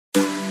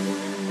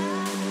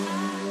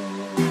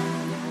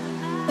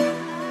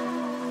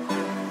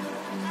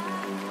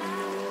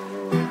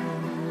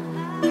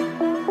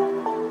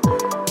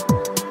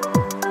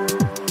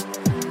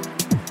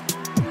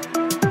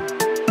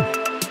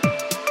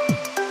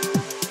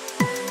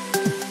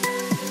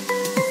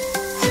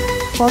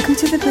Welcome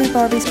to the Blue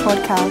Barbies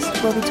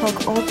podcast, where we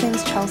talk all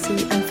things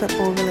Chelsea and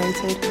football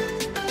related.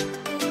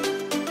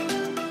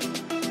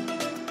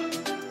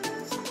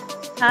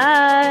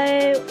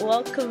 Hi,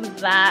 welcome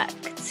back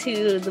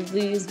to the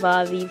Blues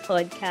Barbie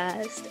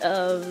podcast.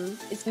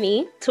 It's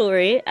me,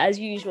 Tori, as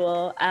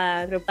usual,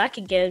 and we're back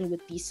again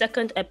with the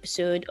second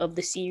episode of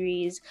the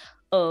series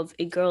of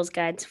A Girl's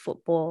Guide to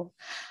Football.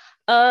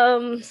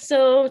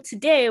 So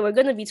today we're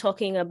going to be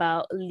talking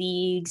about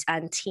leagues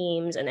and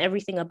teams and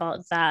everything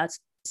about that.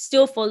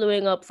 Still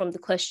following up from the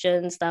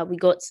questions that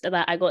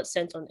I got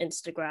sent on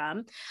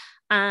Instagram.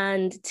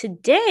 And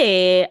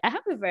today I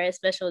have a very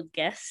special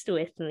guest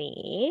with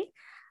me.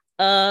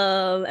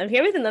 I'm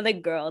here with another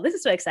girl. This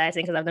is so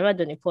exciting because I've never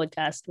done a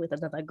podcast with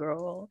another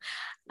girl.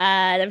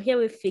 And I'm here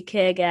with Fike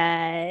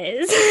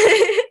Adebz.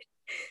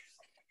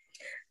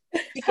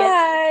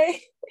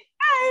 Hi.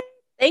 Hi.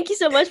 Thank you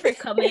so much for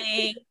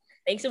coming.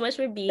 Thanks so much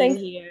for being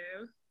here.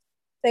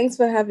 Thanks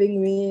for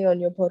having me on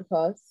your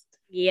podcast.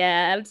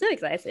 Yeah, I'm so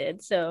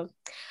excited. So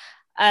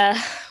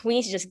we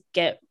need to just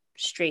get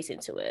straight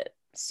into it.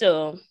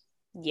 So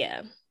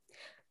yeah.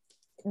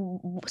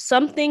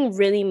 Something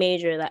really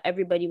major that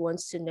everybody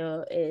wants to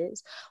know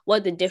is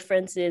what the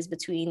difference is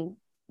between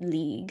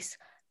leagues,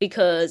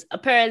 because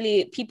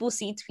apparently people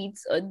see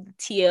tweets on the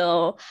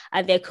TL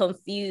and they're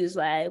confused,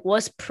 like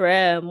what's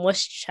Prem,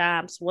 what's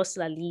Champs, what's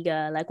La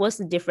Liga, like what's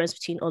the difference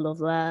between all of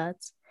that?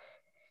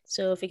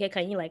 So Fike,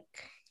 can you like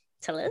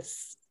tell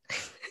us?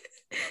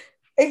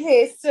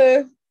 Okay,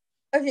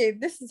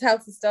 this is how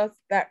to start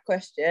that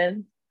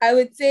question. I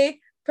would say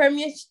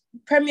Premier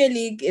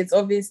League is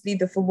obviously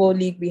the football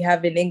league we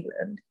have in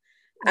England.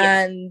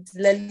 Yeah. And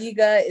La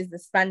Liga is the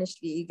Spanish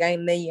league.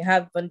 And then you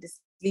have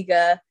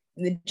Bundesliga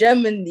in the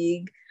German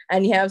league.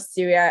 And you have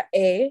Serie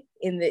A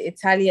in the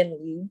Italian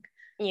league.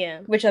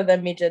 Yeah. Which are the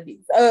major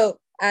leagues? Oh,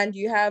 and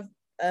you have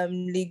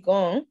Ligue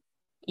 1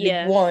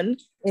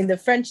 in the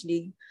French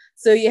league.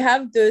 So you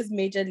have those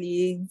major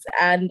leagues,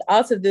 and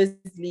out of those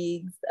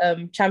leagues,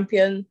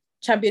 Champions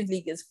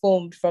League is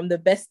formed from the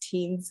best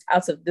teams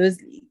out of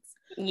those leagues.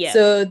 Yeah.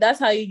 So that's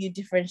how you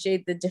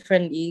differentiate the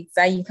different leagues,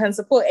 and you can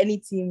support any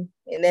team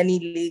in any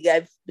league.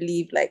 I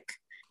believe, like,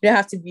 you don't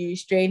have to be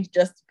restrained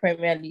just to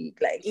Premier League.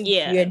 Like, if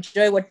you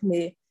enjoy watching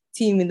a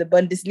team in the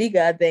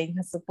Bundesliga, then you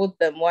can support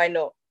them. Why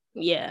not?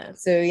 Yeah.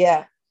 So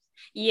yeah.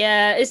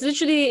 Yeah, it's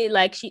literally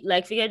like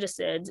Fika just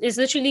said, it's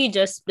literally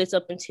just split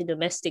up into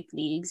domestic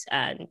leagues.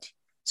 And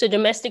so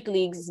domestic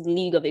leagues is the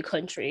league of a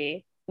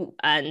country,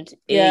 and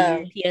a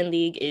European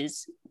league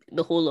is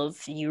the whole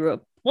of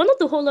Europe. Well, not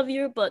the whole of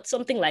Europe, but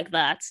something like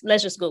that.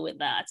 Let's just go with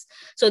that.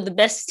 So the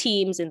best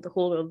teams in the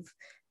whole of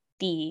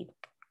the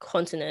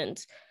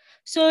continent.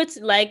 So it's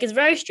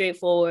very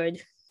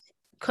straightforward.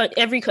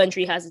 Every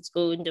country has its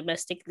own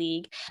domestic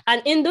league.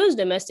 And in those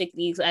domestic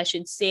leagues, I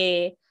should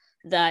say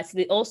that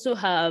they also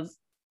have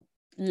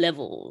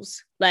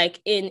levels.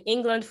 Like in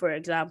England, for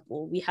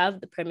example, we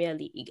have the Premier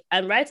League,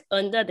 and right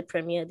under the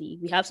Premier League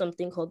we have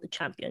something called the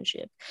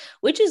Championship,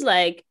 which is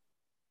like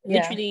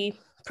literally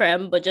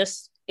Prem but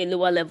just a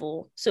lower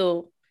level.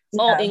 So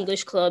all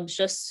English clubs,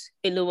 just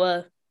a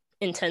lower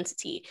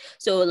intensity.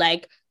 So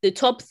like the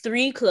top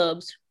 3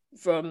 clubs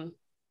from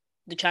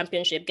the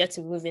Championship get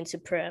to move into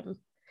Prem,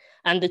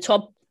 and the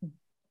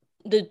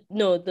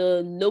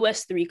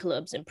lowest 3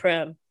 clubs in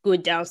Prem go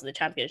down to the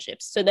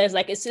Championships. So there's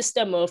like a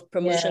system of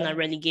promotion and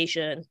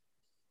relegation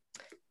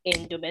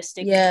in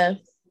domestic. Yeah,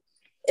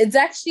 it's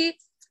actually,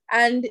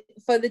 and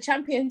for the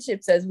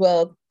Championships as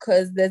well,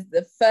 because there's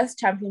the first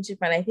Championship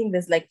and I think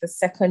there's like the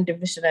second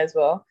division as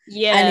well.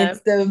 Yeah, and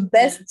it's the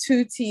best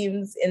 2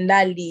 teams in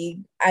that league,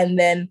 and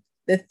then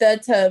the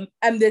third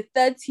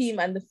team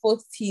and the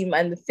fourth team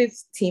and the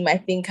fifth team I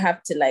think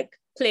have to like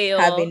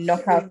have a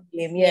knockout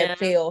game.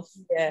 Playoff.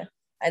 Yeah.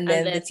 And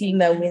then the team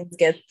that wins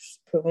gets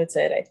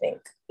promoted, I think.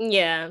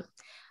 Yeah.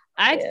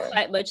 I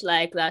quite much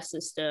like that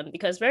system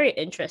because very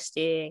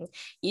interesting.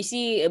 You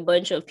see a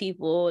bunch of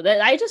people that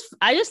I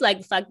just like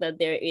the fact that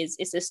there is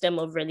a system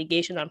of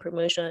relegation and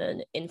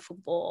promotion in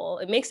football.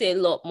 It makes it a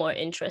lot more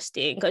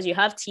interesting because you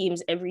have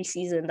teams every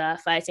season that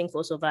are fighting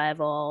for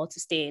survival to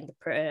stay in the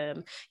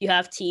Prem. You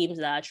have teams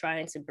that are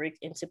trying to break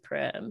into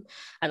Prem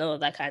and all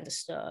of that kind of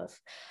stuff.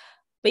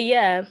 But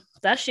yeah,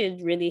 that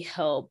should really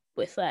help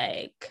with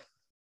like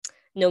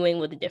knowing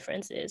what the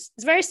difference is.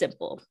 It's very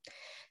simple.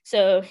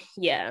 So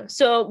yeah,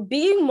 so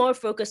being more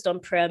focused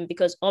on Prem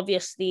because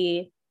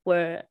obviously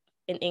we're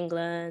in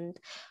England.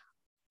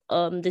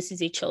 This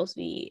is a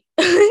Chelsea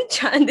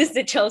this is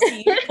a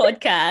Chelsea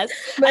podcast.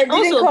 But and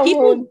also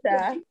people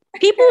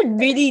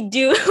really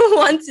do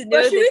want to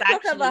know. But should we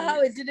talk about how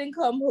it didn't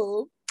come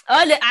home?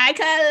 Oh, I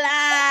can't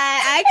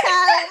lie.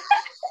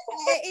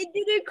 It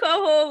didn't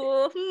come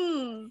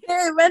home.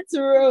 Yeah, it went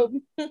to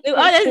Rome.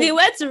 Honestly, it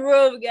went to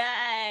Rome,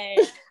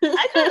 guys.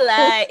 I can't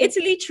lie.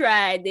 Italy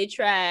tried. They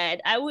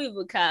tried. I will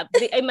even cap.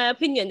 In my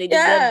opinion, they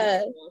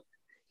deserved it.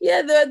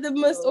 Yeah, they're the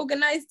most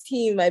organized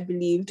team, I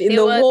believed, in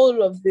the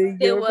whole of the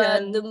They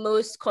were the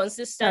most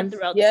consistent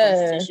throughout the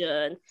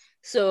competition.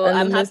 So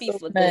I'm happy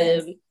for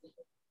them.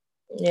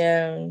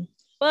 Yeah.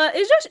 But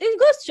it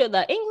goes to show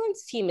that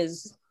England's team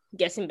is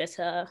getting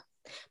better.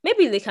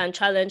 Maybe they can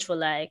challenge for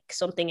like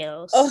something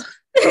else.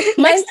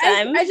 Next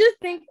time. I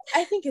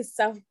think it's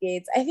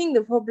Southgate. I think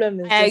the problem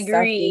is I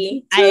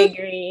agree.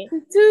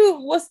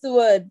 What's the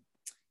word?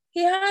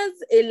 He has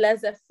a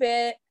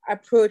laissez-faire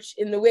approach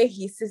in the way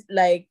he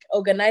like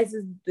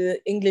organizes the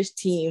English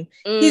team.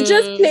 He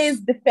just plays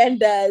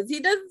defenders. He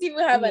doesn't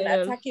even have an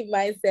attacking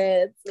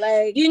mindset.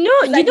 Like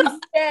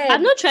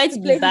I'm not trying to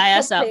be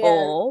biased at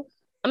all.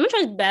 Yeah.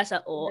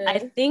 I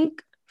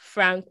think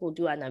Frank will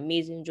do an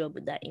amazing job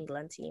with that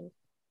England team.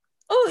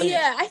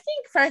 Yeah, I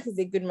think Frank is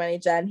a good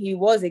manager, and he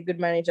was a good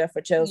manager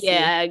for Chelsea.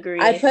 Yeah, I agree.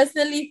 I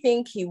personally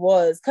think he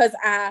was, because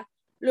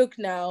look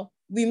now,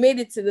 we made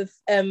it to the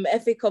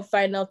FA Cup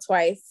final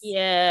twice.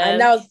 Yeah, and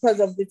that was because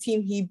of the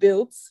team he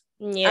built.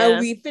 Yeah, and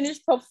we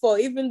finished top 4,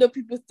 even though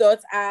people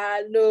thought,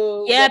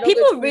 no. Yeah,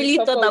 people really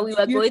thought that we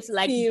were going to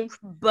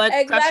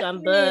crash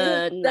and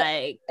burn.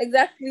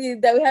 Exactly,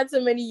 that we had so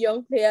many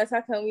young players.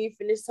 How can we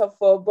finish top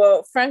 4?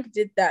 But Frank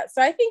did that,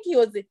 so I think he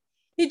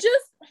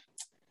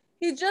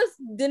just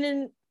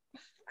didn't.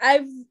 I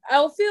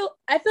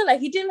feel like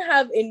he didn't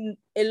have a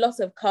lot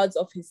of cards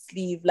off his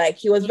sleeve. Like,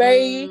 he was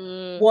very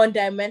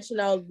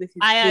one-dimensional with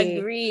his play.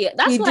 Agree.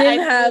 That's why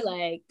I feel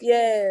like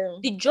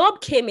the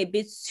job came a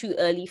bit too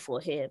early for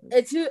him.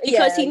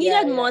 Because he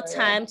needed more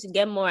time to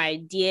get more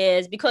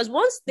ideas. Because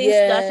once things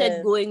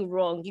started going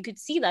wrong, you could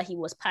see that he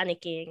was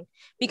panicking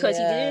because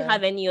he didn't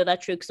have any other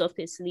tricks up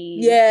his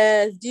sleeve.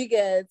 Yes, do you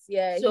get?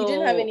 Yeah, so, he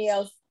didn't have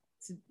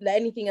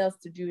anything else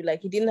to do.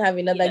 Like, he didn't have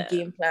another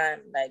game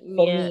plan. Like,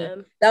 for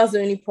me, that was the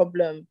only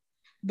problem.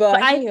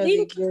 But I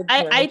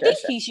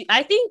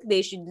think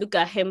they should look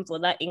at him for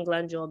that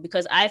England job,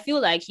 because I feel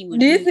like he would.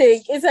 Do you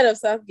think instead of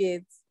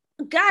Southgate?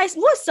 Guys,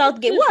 what has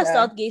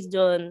Southgate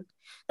done?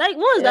 Like,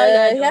 what has that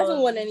guy done? He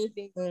hasn't won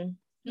anything.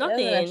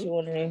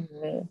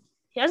 Nothing.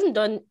 He hasn't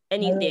done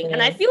anything,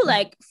 and I feel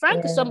like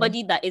Frank is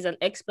somebody that is an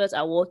expert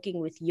at working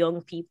with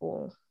young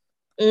people.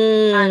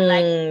 And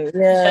like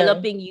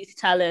developing youth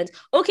talent.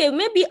 Okay,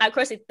 maybe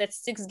across a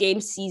 36-game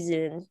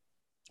season,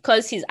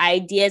 because his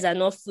ideas are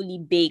not fully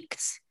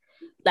baked.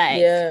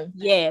 Like,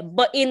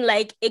 but in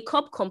like a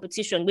cup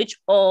competition, which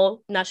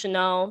all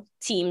national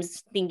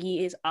teams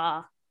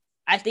I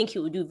think he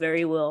will do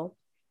very well.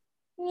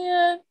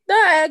 Yeah,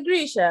 I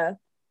agree, Sha.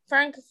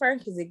 Frank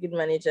is a good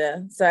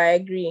manager, so I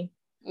agree.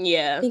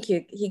 Yeah, I think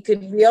he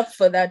could be up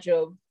for that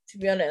job, to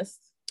be honest.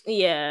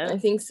 Yeah, I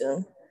think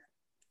so.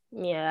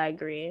 Yeah, I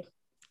agree.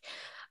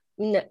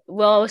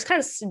 Well, I was kind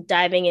of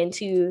diving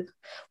into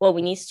what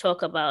we need to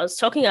talk about. I was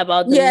talking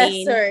about the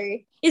main.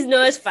 Sorry.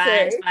 It's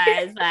fine.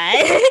 It's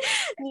fine.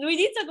 We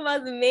need to talk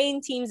about the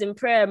main teams in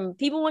Prem.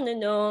 People want to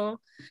know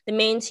the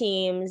main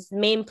teams,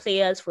 main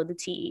players for the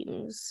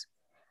teams,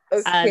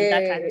 and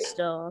that kind of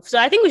stuff. So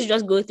I think we should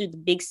just go through the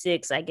big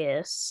 6, I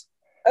guess.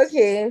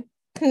 Okay.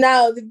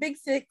 Now, the big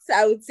 6,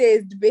 I would say,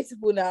 is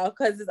debatable now,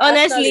 because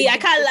honestly, I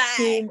can't lie.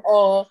 Team,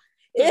 or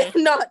if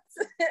not.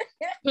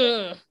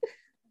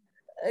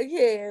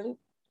 Okay,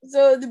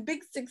 so the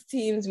big 6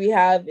 teams we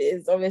have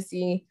is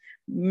obviously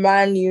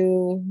Man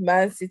U,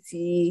 Man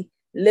City,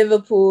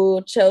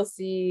 Liverpool,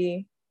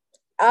 Chelsea,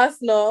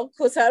 Arsenal,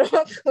 quote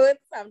unquote.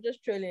 I'm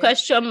just trolling.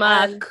 Question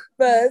mark.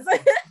 Spurs.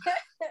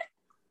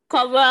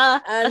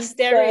 Cover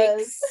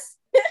asterisk.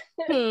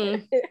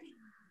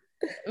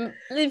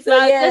 Let's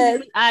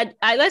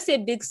say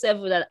big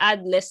 7 and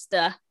add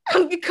Leicester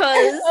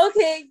because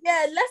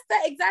Leicester,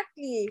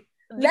 exactly.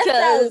 Leicester,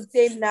 I would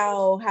say,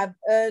 now have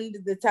earned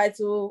the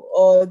title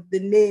or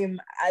the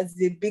name as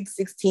the big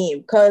 6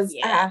 team, because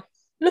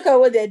look at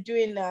what they're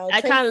doing now.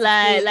 I can't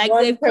lie, like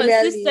they've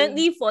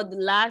consistently for the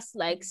last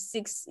like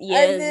 6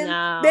 years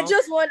now. They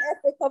just won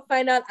FA Cup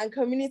final and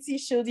Community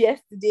Shield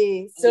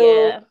yesterday.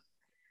 So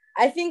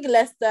I think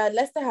Leicester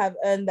have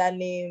earned that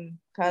name.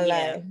 Can't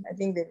lie. I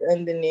think they've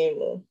earned the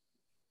name.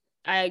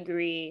 I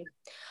agree.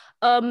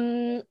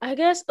 I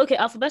guess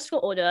alphabetical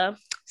order.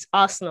 It's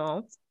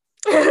Arsenal.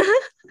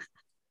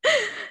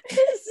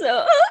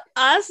 So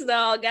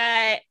Arsenal,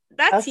 guy,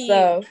 that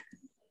team,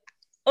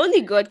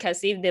 only God can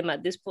save them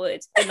at this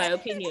point, in my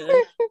opinion.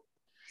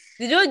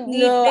 They don't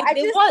need.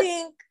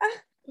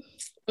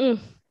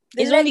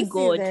 It's only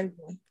God.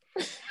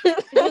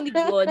 It's only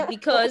God,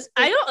 because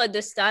I don't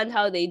understand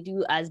how they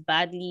do as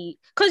badly.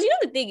 Because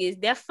the thing is,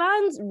 their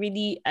fans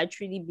really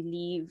actually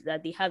believe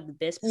that they have the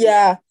best players.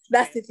 Yeah,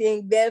 that's the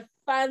thing. Their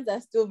fans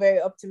are still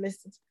very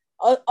optimistic.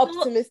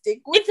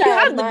 If you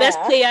have the best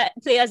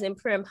players in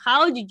Prem,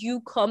 how did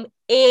you come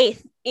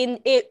 8th in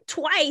it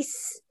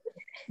twice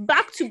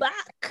back to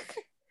back?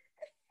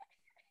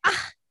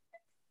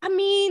 I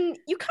mean,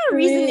 you can't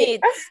reason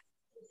it.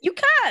 You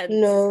can't.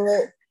 No,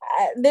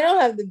 they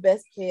don't have the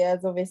best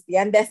players, obviously,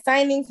 and their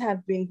signings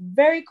have been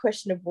very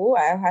questionable,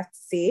 I have to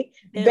say.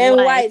 Ben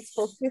White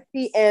for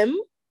 50M.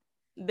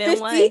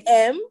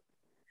 50M.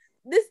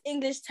 this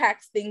English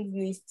tax thing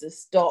needs to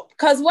stop.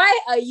 Because why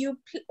are you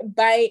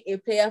buying a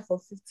player for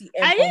 50M?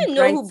 I didn't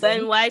know who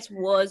Ben White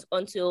was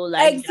until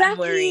like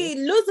exactly. January.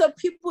 Loads of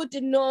people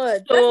did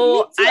not.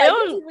 So I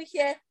don't even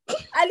hear.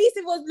 At least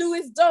it was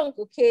Lewis Dunk.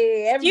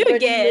 Okay,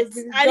 everybody knows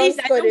Lewis at Dunk least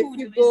I know who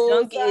Lewis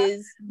Dunk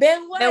is.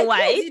 Ben White.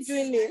 What is he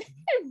doing it?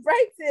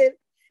 Brighton.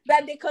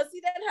 That they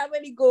considered how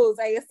many goals?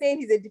 Are you saying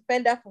he's a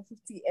defender for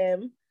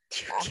 50M?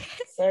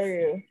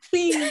 Sorry.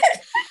 Please.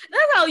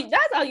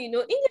 That's how you know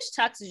English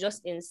tax is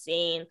just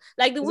insane.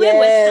 Like the way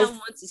West Ham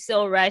wants to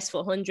sell rice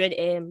for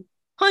 100M.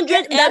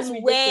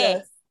 100M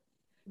where?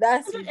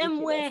 That's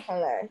 100M where?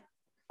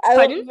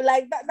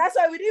 That's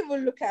why we didn't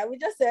even look at. We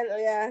just said,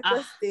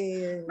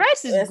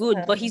 rice is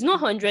good, but he's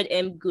not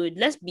 100M good.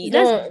 Let's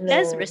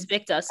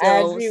respect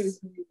ourselves.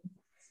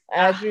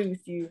 I agree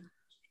with you.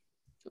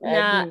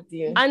 And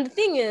the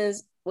thing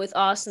is with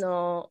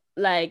Arsenal,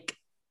 like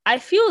I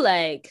feel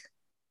like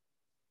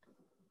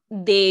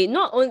they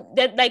not on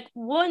that like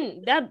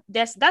one that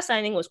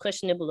signing was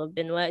questionable of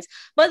Ben White,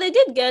 but they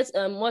did get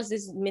what's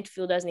this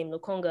midfielder's name,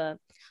 Lokonga,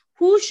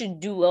 who should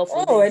do well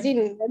for them. I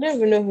don't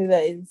even know who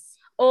that is.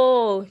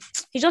 Oh,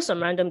 he's just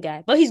some random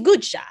guy, but he's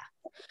good, Sha.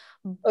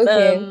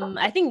 Okay.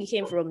 I think he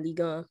came from Ligue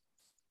 1.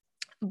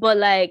 But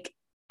like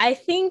I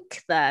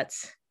think that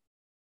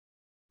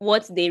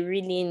what they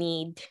really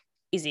need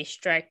is a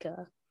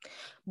striker,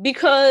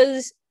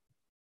 because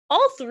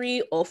all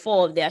 3 or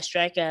 4 of their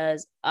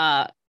strikers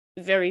are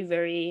very,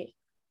 very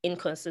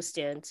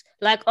inconsistent.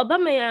 Like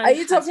Aubameyang. Are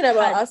you talking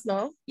about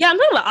Arsenal? Yeah, I'm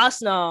talking about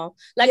Arsenal.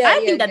 Like I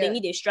think that they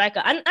need a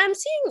striker, and I'm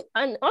seeing,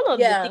 and all of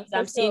the things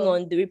I'm seeing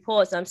on the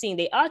reports, I'm seeing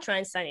they are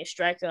trying to sign a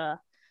striker,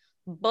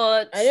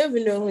 but I don't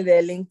even know who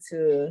they're linked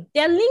to.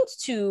 They're linked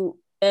to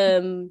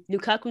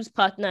Lukaku's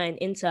partner in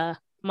Inter,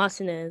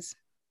 Martinez.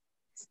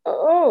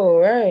 Oh,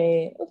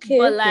 right. Okay.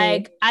 But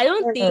like I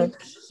don't think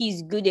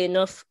he's good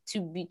enough to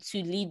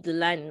lead the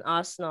line in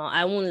Arsenal.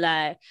 I won't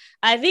lie.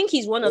 I think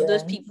he's one of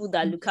those people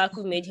that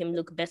Lukaku made him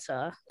look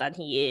better than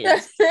he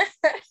is.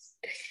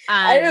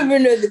 I don't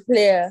even know the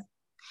player.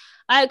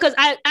 Because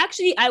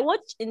I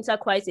watched Inter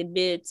quite a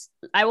bit.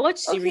 I watched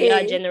Serie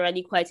A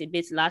generally quite a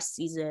bit last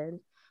season.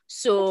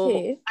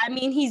 So I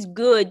mean he's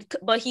good,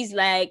 but he's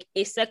like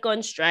a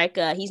second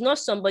striker. He's not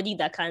somebody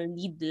that can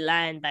lead the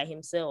line by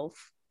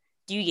himself.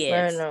 Do you get?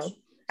 Fair enough.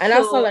 And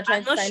so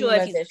I'm not sure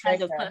if he's the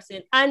kind of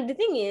person. And the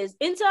thing is,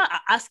 Inter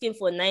are asking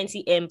for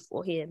 90M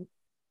for him.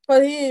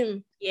 For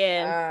him?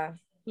 Yeah.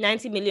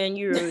 90 million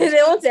euros.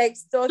 They want to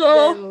extort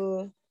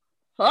them.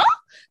 Huh?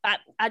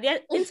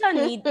 Inter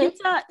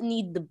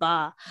need the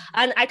bar.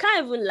 And I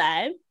can't even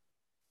lie.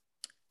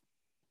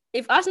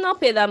 If Arsenal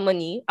pay that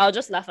money, I'll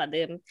just laugh at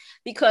them.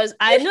 Because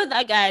I know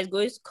that guy is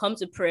going to come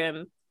to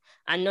Prem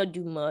and not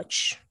do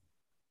much.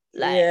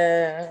 Like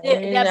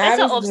they're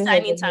better off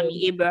signing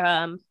Tammy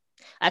Abraham.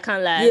 I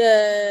can't lie.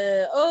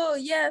 Yeah. Oh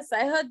yes,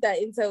 I heard that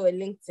Inter were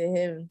linked to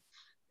him.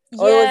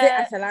 Yeah. Or was it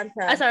Atalanta?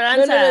 No,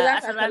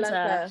 that's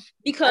Atalanta.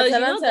 Because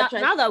Atalanta,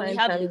 now that we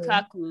have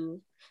Lukaku,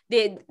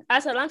 the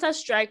Atalanta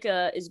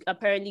striker is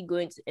apparently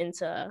going to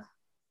Inter.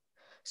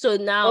 So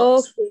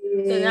now,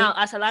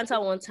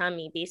 Atalanta want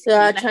Tammy basically. So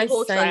like the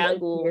whole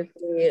triangle.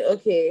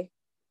 Okay.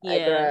 Yeah,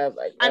 I grab.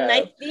 And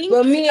I think.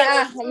 But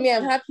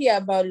I'm happy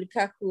about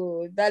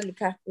Lukaku. That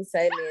Lukaku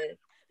signing.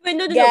 Wait,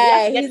 no, we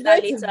have to get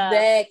that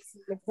later.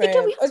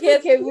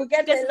 Okay, we'll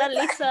get that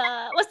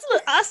later. What's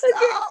the Arsenal?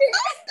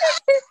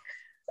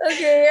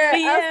 Okay,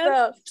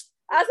 yeah.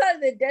 Arsenal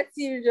is a dead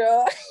team,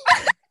 Joe.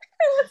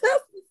 What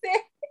else to say?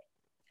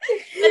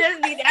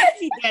 Honestly, they're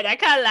actually dead. I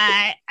can't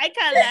lie.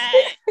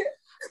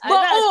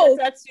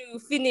 But to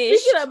finish.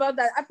 Speaking about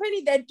that,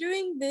 apparently they're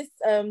doing this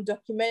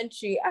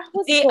documentary.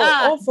 They're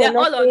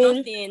all or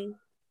nothing.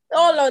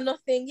 All or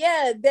nothing.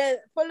 Yeah, they're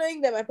following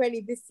them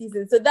apparently this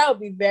season. So that would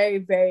be very,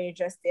 very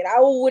interesting. I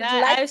would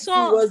like to see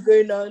what's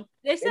going on.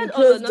 They said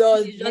all or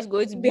nothing is just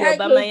going to be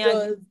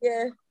Aubameyang.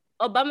 Yeah.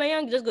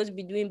 Aubameyang just going to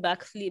be doing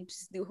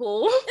backflips the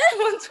whole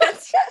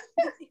 120.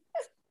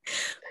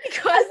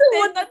 Because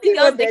there's nothing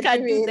else they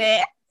can do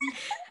there.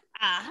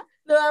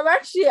 No,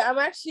 I'm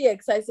actually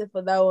excited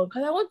for that one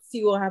because I want to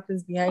see what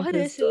happens behind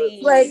this door.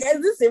 Like,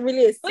 is this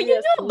really a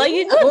serious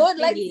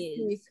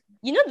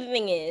the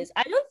thing is,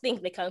 I don't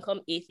think they can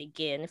come 8th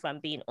again, if I'm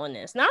being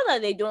honest. Now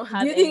that they don't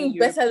have do you think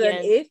better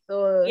than 8th?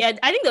 Or? Yeah,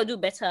 I think they'll do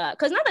better.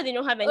 Because now that they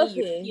don't have any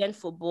European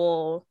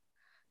football,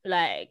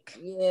 like,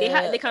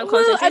 they can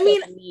concentrate on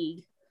the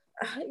league.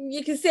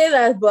 You can say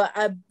that, but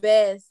at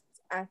best,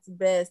 I think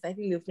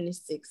they'll finish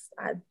 6th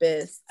at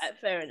best.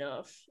 Fair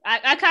enough.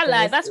 I can't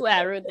lie. That's where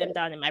I wrote them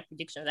down in my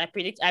predictions.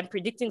 I'm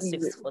predicting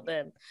 6th for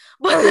them.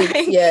 But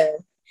like, yeah,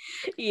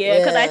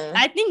 because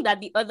I think that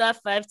the other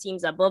 5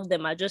 teams above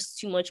them are just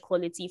too much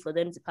quality for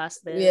them to pass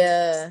them.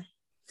 Yeah,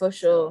 for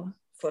sure.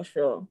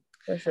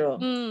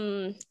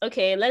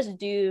 Okay, let's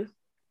do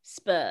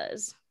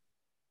Spurs.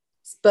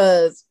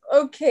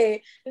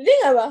 Okay. The thing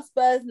about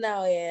Spurs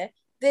now,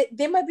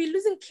 they might be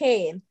losing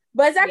Kane,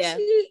 But it's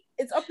actually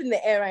it's up in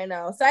the air right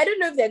now. So I don't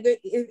know if they're going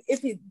if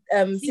City the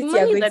are money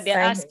going that to they're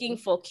sign asking him.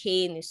 for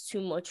Kane is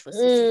too much for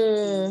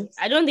City.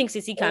 I don't think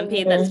City can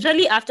pay that, Mm.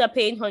 especially after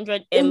paying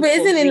 100 But for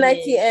isn't it Greenwood.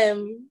 90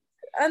 M?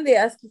 Aren't they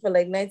asking for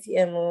like 90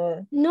 M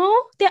or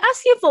No, they're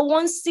asking for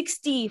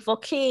 160 for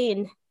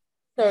Kane.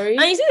 sorry?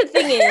 And you see the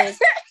thing is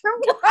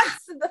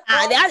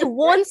they had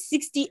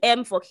 160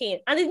 M for Kane.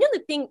 And the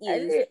other thing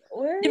is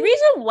the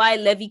reason why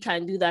Levy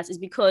can do that is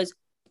because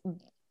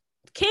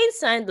Kane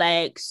signed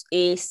like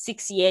a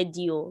 6-year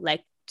deal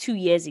like 2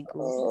 years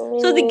ago.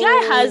 So the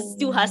guy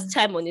still has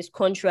time on his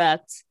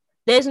contract.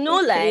 There's no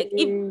as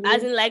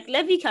in like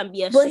Levy can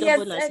be as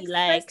stubborn as he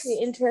likes.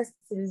 Interest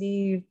to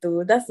leave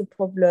though. That's the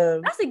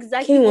problem. That's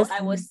exactly what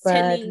I was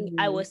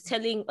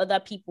telling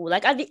other people.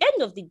 Like at the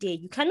end of the day,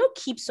 you cannot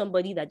keep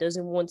somebody that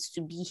doesn't want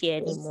to be here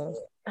anymore.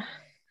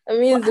 I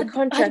mean, the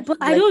contract. But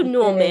I don't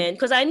know, man,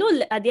 because I know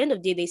at the end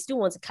of the day, they still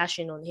want to cash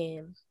in on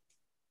him.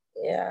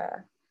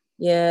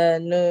 Yeah,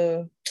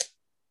 no.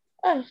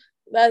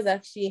 That's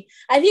actually.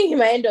 I think he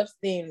might end up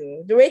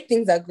staying. The way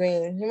things are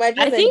going, he might.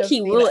 I think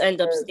he will end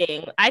up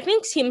staying. I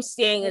think him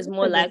staying is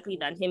more likely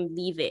than him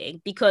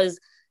leaving because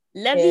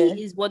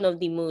Levy is one of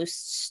the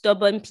most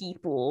stubborn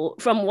people.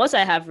 From what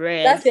I have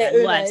read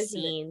and what I've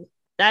seen,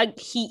 that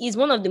he is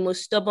one of the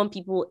most stubborn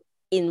people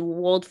in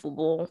world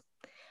football.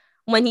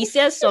 When he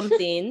says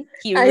something,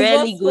 he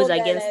rarely goes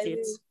against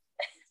it.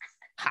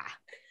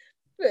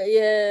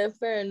 Yeah,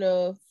 fair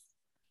enough.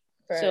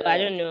 I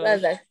don't know.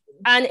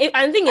 And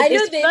I think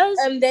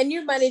their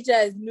new manager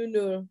is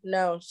Nuno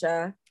now,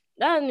 Sha.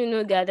 That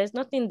Nuno guy, there's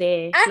nothing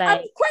there. I'm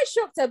quite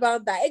shocked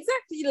about that.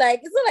 Exactly, like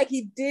it's not like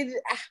he did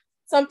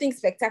something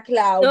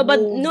spectacular. No,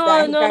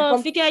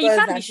 Fike, you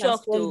can't be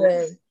shocked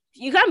though.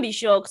 You can't be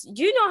shocked.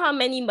 Do you know how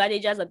many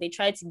managers that they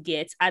tried to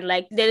get and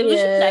like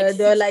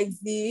they're like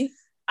Z.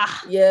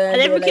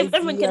 And everyone kept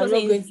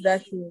saying going to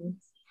that team.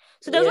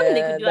 So there's nothing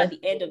they could do at the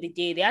end of the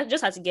day. They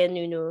just had to get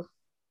Nuno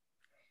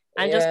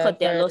and just cut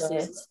their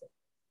losses.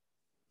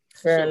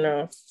 Fair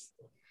enough.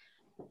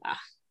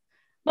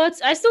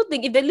 But I still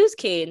think if they lose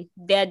Kane,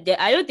 I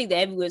don't think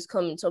they're ever going to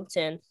come in top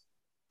 10.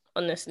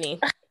 Honestly.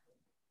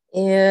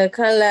 Yeah,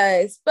 can't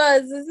lie.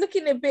 Spurs is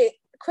looking a bit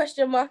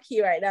question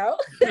marky right now.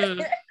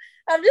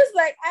 I'm just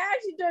like, I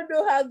actually don't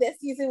know how their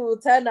season will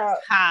turn out.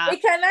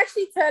 It can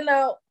actually turn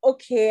out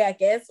okay, I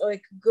guess, or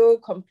it could go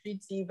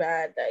completely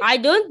bad. Like, I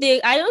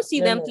don't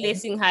see them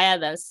placing higher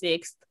than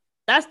 6th.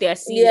 That's their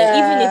season,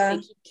 even if they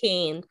keep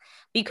Kane,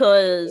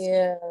 because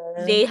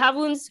they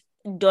haven't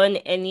done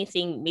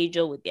anything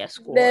major with their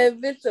squad. They're a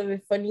bit of a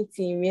funny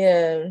team,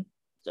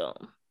 So,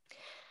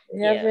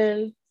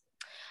 Man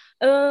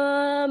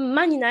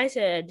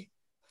United.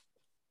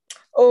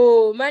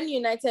 Oh, Man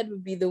United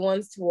would be the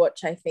ones to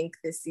watch, I think,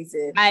 this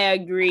season. I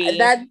agree.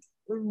 That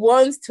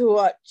ones to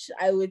watch,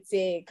 I would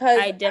say.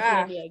 I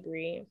definitely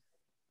agree.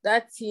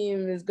 That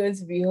team is going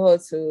to be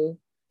hot, so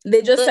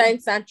they just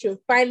signed Sancho,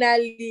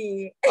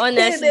 finally.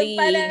 Honestly,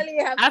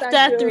 after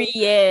Sancho. 3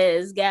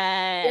 years,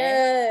 guys.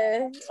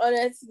 Yeah,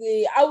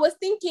 honestly. I was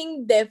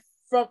thinking the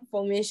front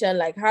formation,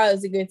 like, how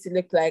is it going to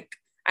look like?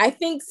 I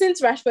think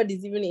since Rashford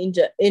is even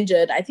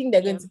injured, I think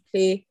they're going to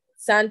play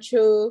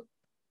Sancho,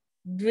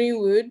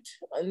 Greenwood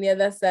on the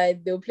other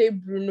side. They'll play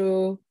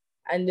Bruno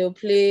and they'll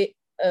play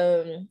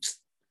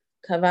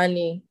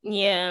Cavani.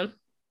 Yeah.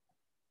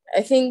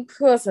 I think,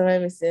 who else am I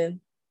missing?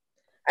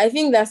 I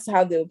think that's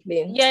how they'll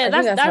play. Yeah,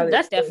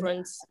 that's their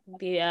front.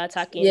 They are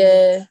attacking.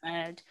 Yeah.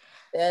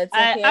 They're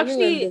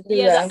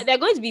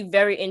going to be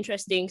very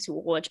interesting to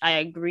watch. I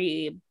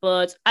agree,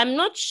 but I'm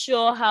not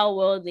sure how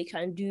well they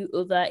can do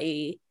over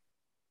a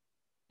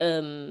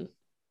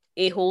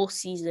whole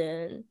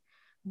season,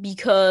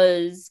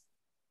 because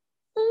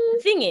the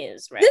thing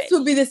is, right? This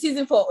will be the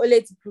season for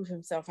Ole to prove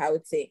himself, I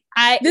would say.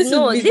 This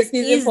is the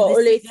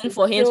season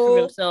for him to prove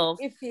himself.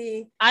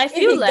 I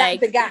feel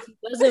like if he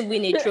doesn't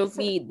win a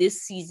trophy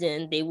this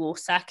season, they will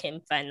sack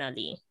him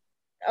finally.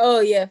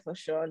 Oh, yeah, for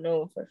sure.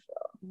 No, for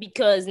sure.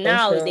 Because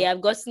now they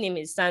have gotten him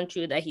in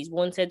Sancho that he's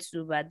wanted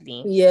so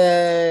badly.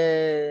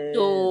 Yeah.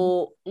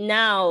 So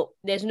now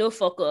there's no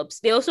fuck-ups.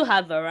 They also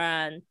have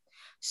Varane.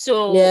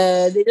 So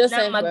they just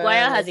now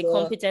Maguire has a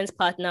competent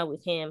partner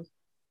with him.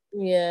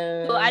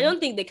 Yeah. So I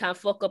don't think they can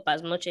fuck up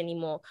as much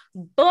anymore.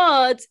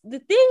 But the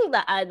thing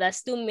that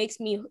still makes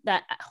me,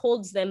 that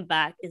holds them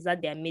back, is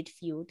that their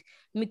midfield.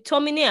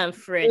 McTominay and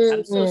Fred,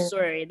 I'm so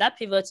sorry. That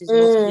pivot is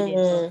not good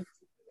enough.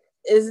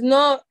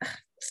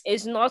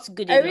 It's not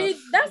good enough.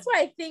 That's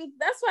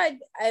why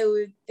I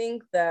would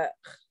think that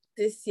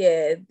this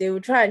year they will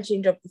try and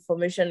change up the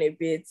formation a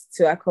bit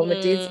to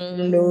accommodate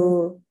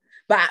Bruno.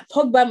 But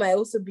Pogba might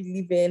also be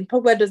leaving.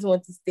 Pogba doesn't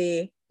want to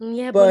stay.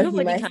 Yeah, but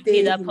nobody can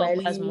pay that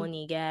Pogba's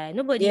money, guy.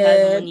 Nobody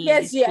has money.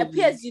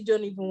 PSG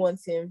don't even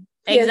want him.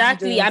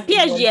 Exactly. And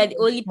PSG are the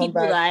only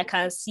people that I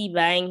can see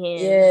buying him.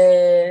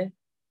 Yeah.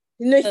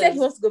 He said he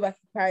wants to go back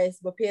to Paris,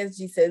 but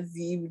PSG says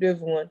we don't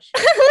even want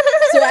you.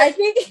 So I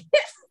think...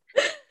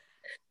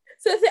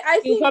 I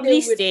think he'll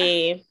probably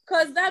stay.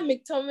 Because that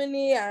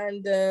McTominay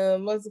and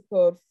what's it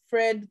called?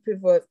 Fred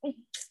pivot.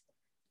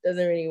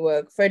 doesn't really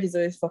work. Fred is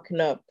always fucking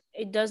up.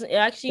 It doesn't. It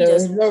actually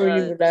doesn't. He's not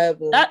really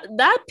reliable.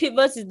 That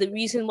pivot is the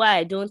reason why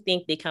I don't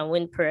think they can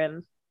win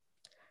Prem.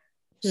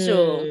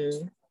 So,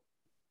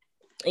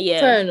 yeah,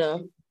 fair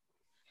enough.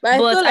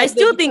 But I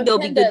still think they'll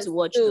be good to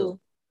watch, though.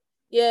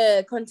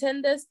 Yeah,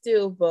 contenders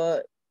still,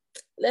 but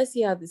let's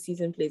see how the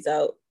season plays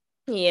out.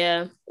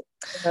 Yeah.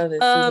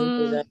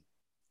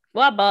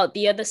 What about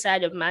the other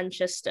side of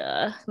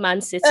Manchester?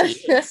 Man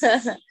City.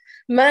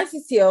 Man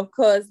City, of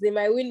course, they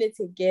might win it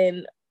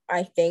again.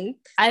 I think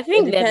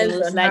they're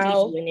most likely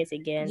to win it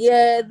again.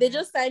 Yeah, they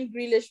just signed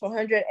Grealish for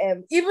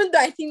 100M. Even though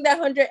I think that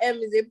 100M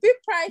is a bit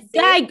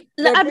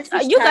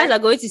pricey. You guys are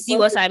going to see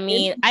what I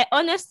mean. I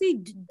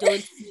honestly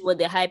don't see what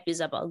the hype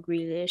is about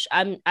Grealish.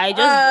 I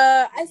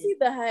see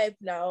the hype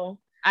now.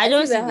 I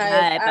don't see the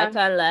hype. I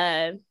can't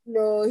lie.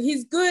 No,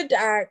 he's good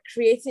at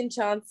creating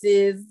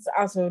chances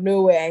out of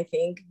nowhere, I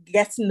think.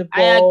 Getting the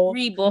ball. I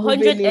agree, but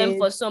 100M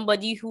for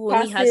somebody who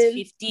only has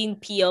 15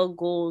 PL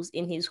goals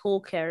in his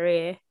whole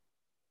career.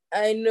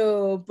 I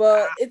know,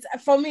 but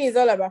for me, it's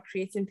all about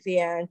creating play,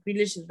 and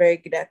Grealish is very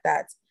good at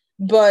that.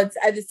 But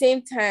at the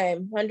same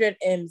time,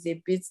 100M is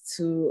a bit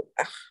too...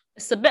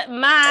 it's a bit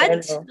mad.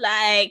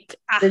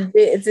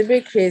 It's a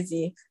bit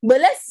crazy.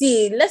 But let's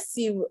see.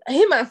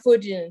 Him and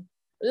Foden.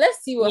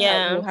 Let's see what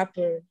will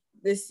happen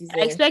this season.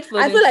 I expect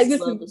Foden. I feel like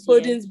this is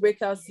Foden's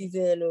breakout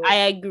season. I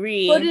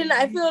agree. Foden,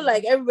 I feel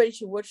like everybody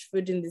should watch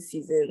Foden this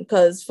season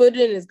because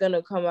Foden is going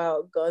to come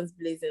out guns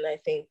blazing, I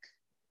think.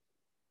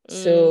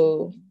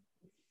 So...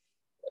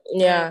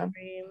 yeah.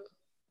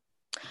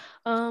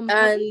 And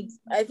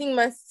I think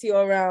Man City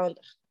all around,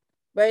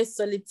 very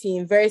solid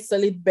team, very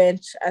solid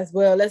bench as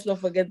well. Let's not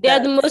forget they're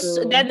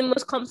the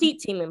most complete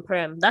team in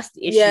Prem. That's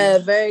the issue. Yeah,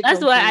 very. That's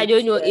why I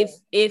don't know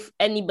if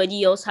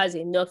anybody else has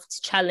enough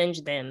to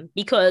challenge them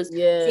because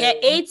their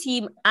A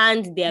team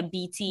and their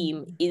B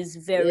team is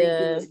very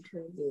good.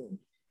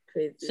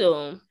 Crazy.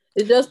 So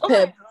it's just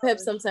Pep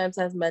sometimes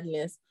has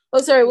madness.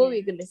 Oh, sorry, what were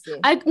you gonna say?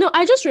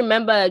 I just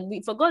remembered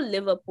we forgot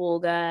Liverpool,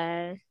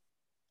 guy.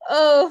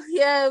 Oh,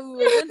 yeah, we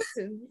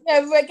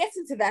were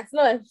getting to that.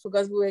 No,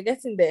 because we were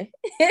getting there.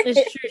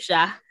 It's true,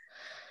 Sha.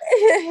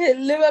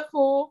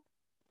 Liverpool.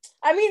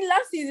 I mean,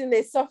 last season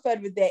they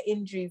suffered with their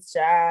injuries,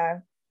 Sha.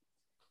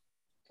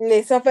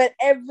 They suffered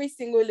every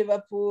single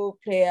Liverpool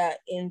player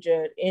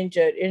injured.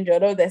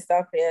 All their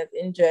star players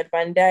injured.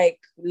 Van Dijk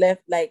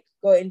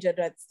got injured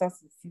at the start of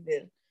the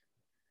season.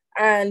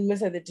 And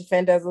most of the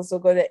defenders also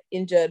got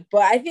injured.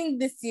 But I think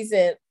this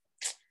season,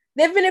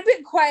 they've been a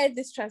bit quiet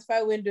this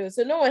transfer window,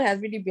 so no one has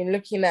really been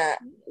looking at,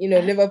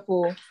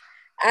 Liverpool.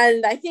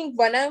 And I think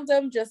Van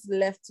Aanholt just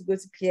left to go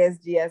to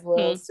PSG as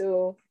well.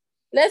 So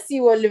let's see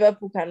what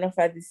Liverpool can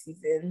offer this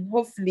season.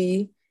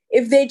 Hopefully,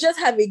 if they just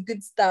have a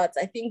good start,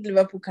 I think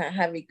Liverpool can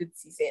have a good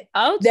season.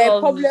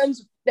 Their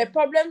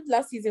problem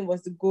last season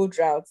was the goal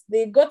drought.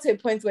 They got to a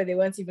point where they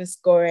weren't even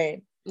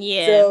scoring.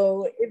 Yeah.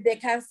 So if they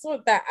can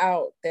sort that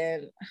out,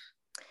 then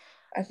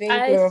I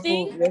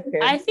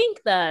think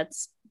that.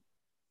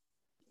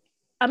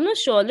 I'm not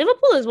sure.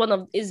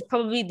 Liverpool is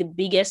probably the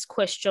biggest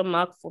question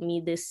mark for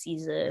me this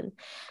season.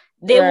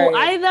 They will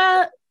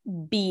either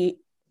be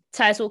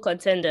title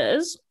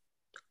contenders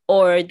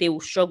or they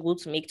will struggle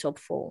to make top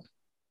 4.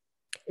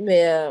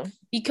 Yeah.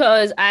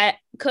 Because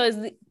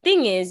the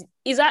thing is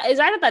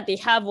either that they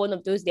have one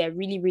of those their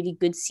really, really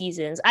good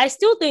seasons. I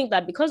still think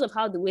that because of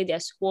how the way their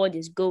squad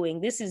is going,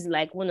 this is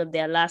like one of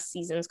their last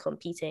seasons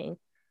competing.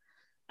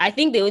 I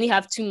think they only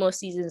have 2 more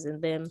seasons in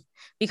them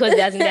because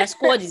their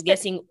squad is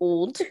getting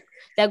old.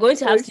 They're going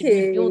to have to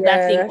rebuild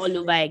that thing all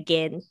over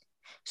again.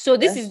 So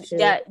this is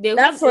that they'll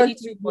have only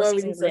 2 more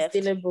seasons left.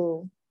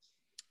 Sustainable.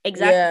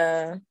 Exactly.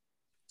 Yeah.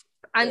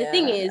 And the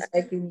thing is,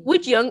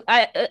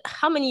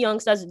 how many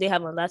youngsters do they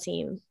have on that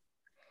team?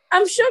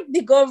 I'm sure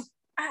they got.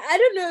 I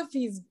don't know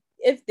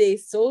if they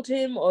sold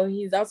him or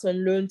he's out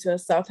on loan to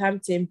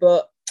Southampton.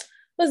 But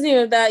what's the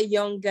name of that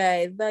young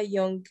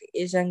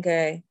Asian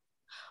guy?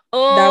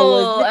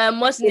 Oh,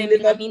 what's his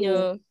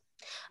name?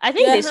 I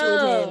think they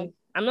sold him.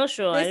 I'm not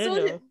sure. I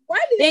don't know. Why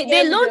did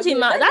they loaned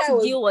him out? That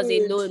deal was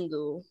a loan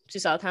though to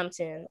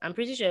Southampton. I'm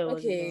pretty sure it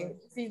was. Okay,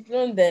 he's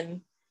loaned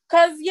then.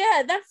 Cause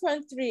that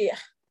front three,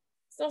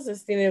 it's not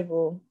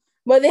sustainable.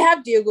 But they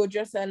have Diego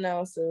Jota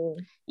now, so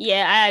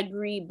yeah, I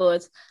agree.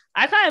 But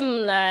I can't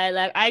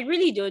like I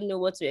really don't know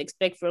what to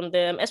expect from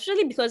them,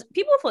 especially because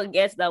people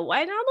forget that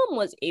Wijnaldum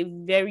was a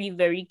very,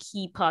 very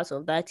key part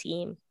of that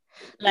team.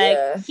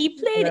 He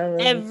played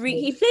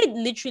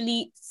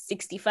literally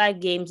 65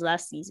 games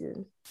last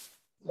season.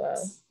 Wow.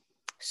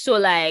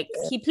 So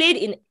he played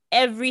in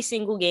every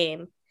single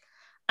game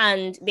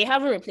and they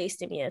haven't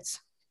replaced him yet.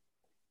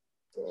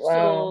 Wow.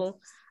 So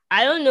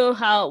I don't know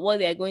what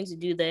they're going to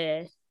do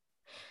there.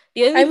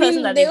 The only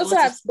person that they also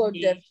have squad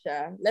depth.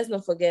 Let's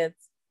not forget.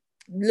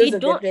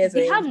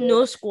 They have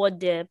no squad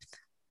depth.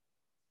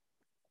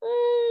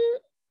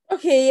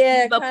 Okay,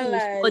 yeah.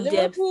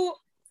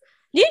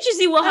 Didn't you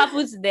see what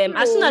happened to them?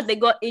 As soon as they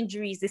got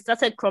injuries, they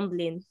started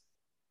crumbling.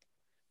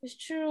 It's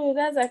true.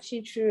 That's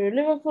actually true.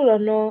 Liverpool or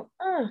no.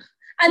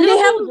 And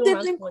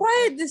they've been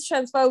quiet this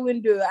transfer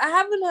window. I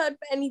haven't heard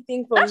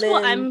anything from them. That's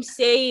what I'm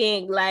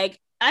saying. Like,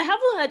 I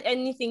haven't heard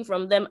anything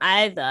from them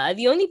either.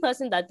 The only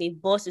person that they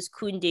bought is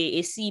Koundé,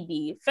 a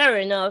CB. Fair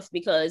enough,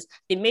 because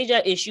the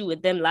major issue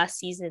with them last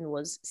season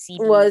was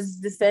CB. Was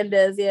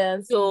defenders, yeah.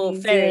 So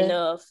fair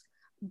enough.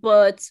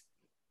 But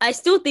I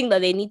still think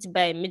that they need to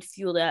buy a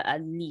midfielder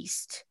at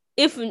least.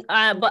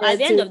 But at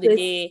the end of the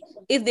day,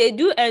 if they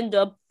do end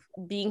up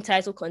being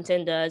title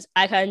contenders,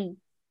 I can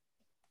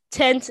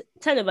 10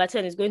 over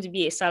 10 is going to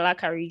be a Salah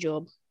carry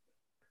job.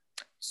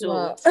 So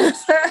wow.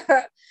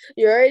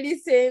 You're already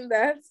saying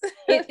that.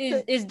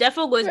 It's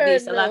definitely going to be a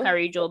Salah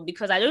carry job,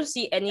 because I don't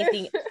see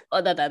anything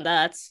other than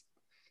that.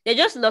 They're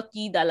just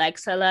lucky that like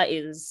Salah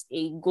is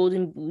a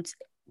golden boot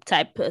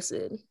type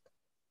person.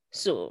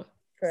 So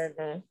fair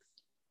enough.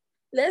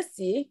 Let's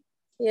see.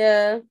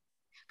 Yeah.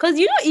 Because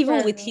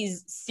even with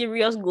his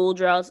serious goal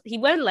drought, he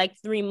went like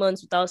 3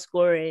 months without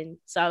scoring,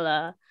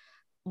 Salah.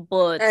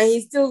 But and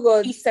he still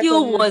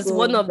was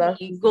one of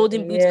the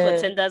golden boot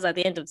contenders at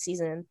the end of the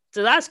season.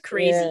 So that's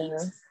crazy. Yeah.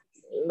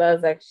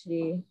 That's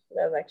actually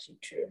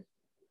true.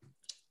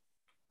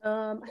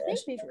 I think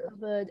we've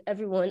covered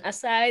everyone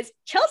aside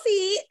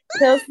Chelsea.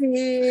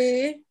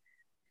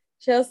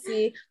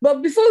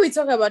 But before we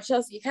talk about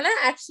Chelsea, can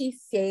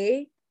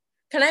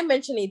I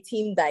mention a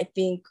team that I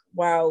think,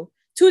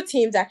 two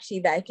teams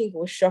actually that I think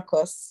will shock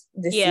us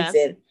this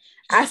season?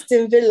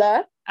 Aston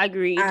Villa.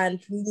 Agreed.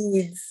 And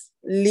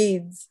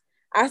Leeds.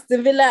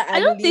 Aston Villa and I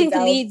don't think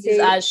Leeds is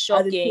as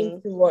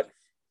shocking.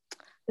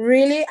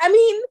 Really? I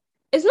mean,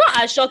 it's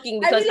not as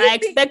shocking because I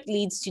expect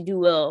Leeds to do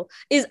well.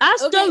 It's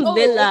Aston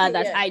Villa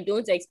that I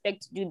don't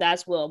expect to do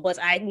that well, but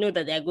I know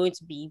that they're going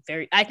to be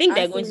I think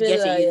they're going to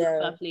get a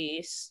Europa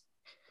place.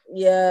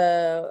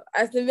 Yeah.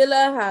 Aston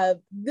Villa have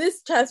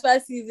this transfer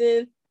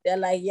season. They're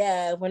like,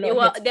 we're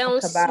not they're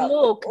on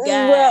smoke,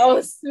 guys. We're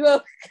on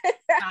smoke.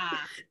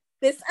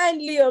 They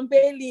signed Leon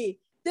Bailey.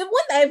 The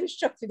one that I was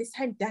shocked to, they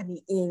signed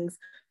Danny Ings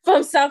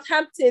from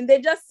Southampton. They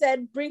just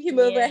said, bring him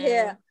over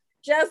here.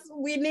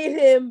 We need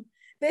him.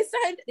 They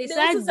signed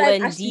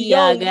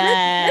Buendia,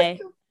 guy.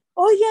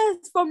 Oh,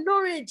 yes, from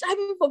Norwich. I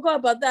even forgot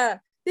about that.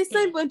 They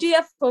signed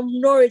Buendia from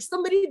Norwich.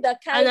 Somebody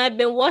that can. And I've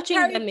been watching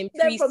them in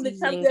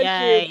preseason,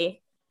 guy.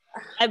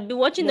 I've been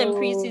watching them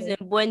preseason.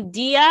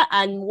 Buendia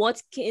and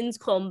Watkins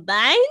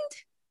combined.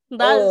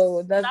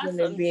 That's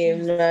gonna be a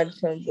mad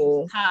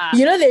combo.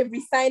 They've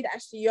re-signed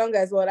Ashley Young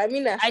as well. I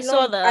mean, I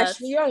saw that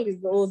Ashley Young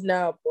is old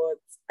now, but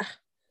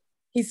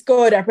he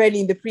scored apparently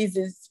in the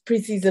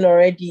preseason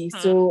already.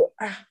 So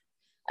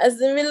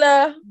Aston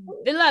Villa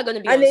are gonna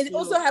be, and they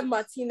also have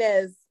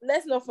Martinez.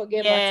 Let's not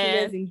forget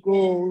Martinez in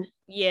goal.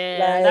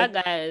 Yeah, that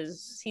guy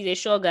he's a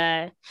sure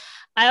guy.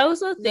 I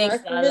also think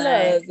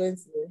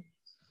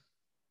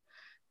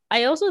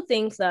I also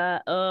think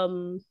that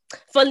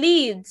for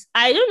Leeds,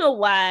 I don't know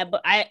why,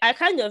 but I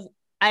kind of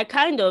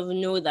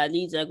know that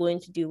Leeds are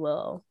going to do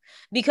well,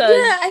 because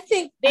I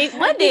think they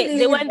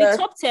were in the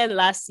top 10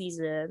 last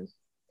season.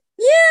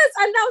 Yes,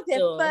 and now their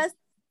first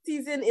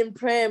season in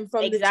Prem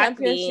from the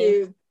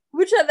Championship.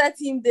 Which other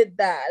team did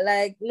that?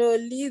 Like, no,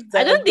 Leeds.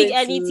 I don't think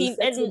any team,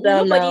 and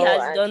nobody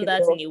has done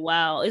that in a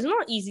while. It's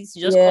not easy to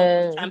just come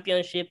to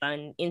Championship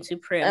and into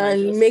Prem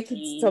and make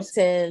it top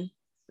 10.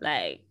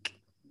 Like,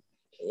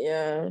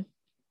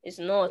 it's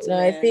not. No,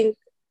 I think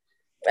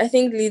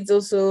Leeds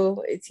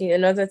also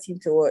another team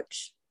to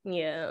watch.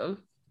 Yeah.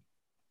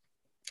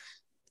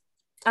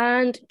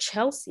 And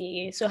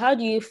Chelsea. So how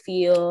do you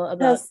feel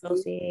about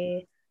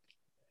Chelsea?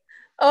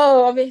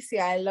 Oh, obviously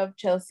I love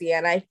Chelsea,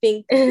 and I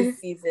think this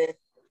season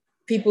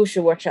people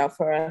should watch out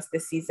for us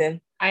this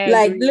season.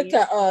 Look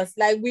at us.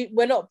 Like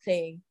we're not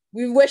playing.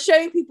 We're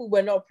showing people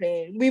we're not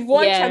playing. We've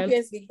won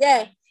Champions League.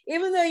 Yeah.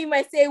 Even though you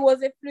might say it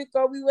was a fluke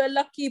or we were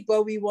lucky,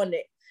 but we won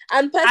it.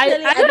 And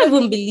personally, I don't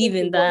even believe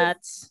in that.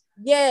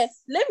 Yeah.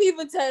 Let me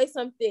even tell you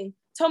something.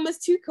 Thomas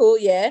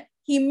Tuchel,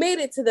 he made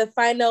it to the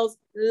finals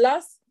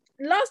last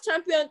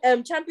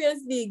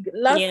Champions League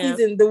last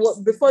season,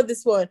 before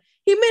this one.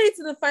 He made it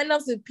to the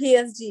finals with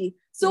PSG.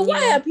 So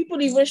why are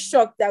people even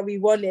shocked that we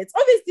won it?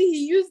 Obviously,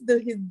 he used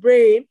his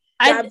brain.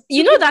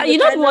 You know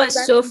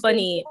what's so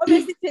funny?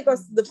 Obviously, take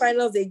us to the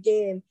finals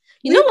again.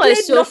 You know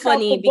what's so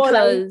funny?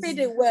 Because we played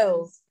it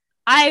well.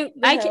 I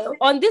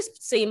on this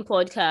same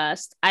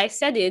podcast, I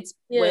said it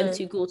when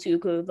Tuchel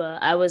took over.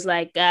 I was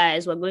like,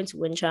 guys, we're going to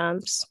win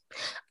champs.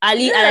 And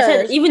I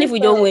said, even if we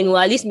don't win, we'll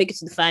at least make it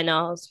to the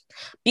finals.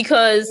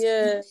 Because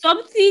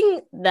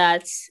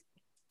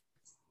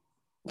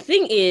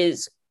thing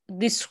is,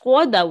 the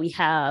squad that we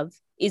have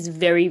is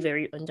very,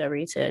 very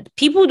underrated.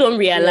 People don't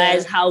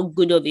realize how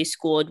good of a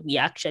squad we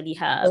actually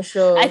have. For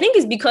sure. I think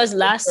it's because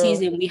last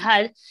season we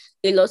had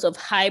a lot of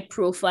high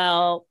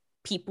profile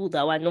people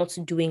that were not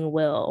doing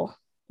well.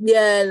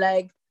 Yeah,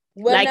 like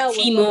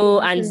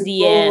Timo and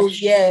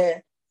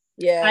Ziyech.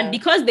 Yeah. And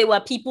because they were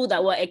people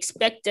that were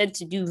expected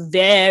to do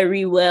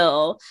very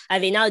well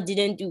and they now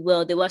didn't do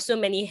well, there were so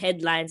many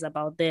headlines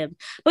about them.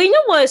 But you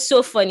know what is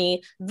so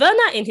funny?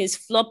 Werner in his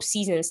flop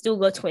season still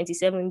got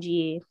 27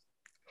 GA.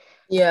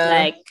 Yeah.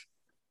 Like,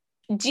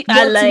 but to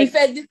be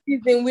fair, this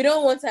season we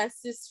don't want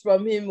assists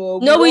from him. No.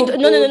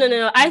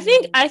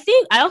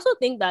 I also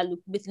think that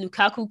with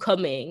Lukaku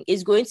coming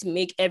is going to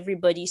make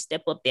everybody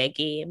step up their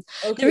game.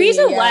 Okay, the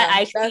reason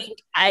why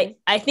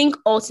I think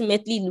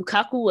ultimately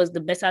Lukaku was the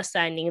better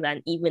signing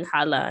than even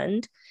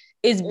Haaland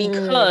is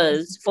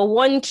because for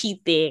one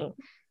key thing,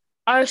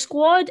 our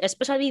squad,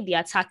 especially the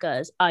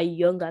attackers, are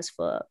young as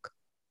fuck.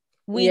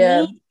 We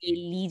need a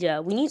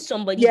leader. We need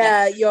somebody.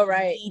 You're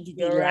right.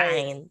 You're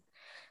right.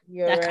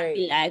 Can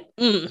be like,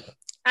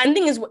 And the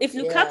thing is, if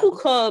Lukaku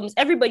comes,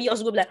 everybody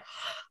else will be like,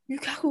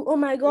 Lukaku, oh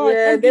my god,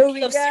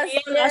 MVP of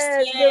Serie A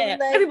last year.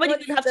 Like,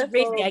 everybody's gonna have to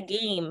raise their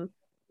game.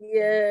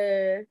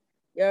 Yeah,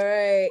 you're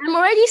right. I'm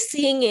already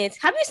seeing it.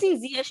 Have you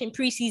seen Ziyech in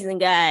preseason,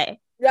 guy?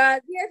 Yeah,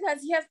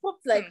 he has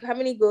popped like how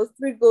many goals?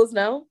 3 goals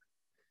now.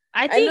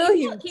 I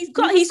think he's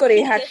got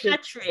a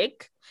hat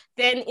trick.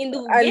 Then in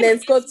the game then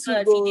scored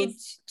 2 goals. He did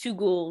 2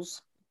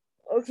 goals.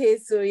 Okay,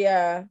 so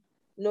yeah.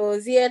 No,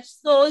 Ziyech.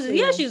 So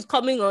Ziyech is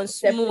coming on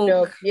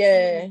smoke. Up.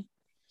 Yeah.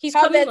 He's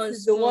coming on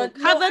is the one.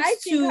 No, I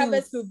think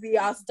Havertz will be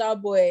our star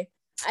boy.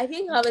 I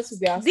think Havertz will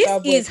be our star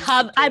boy. This is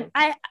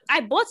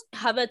I bought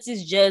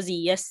Havertz's jersey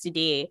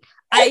yesterday.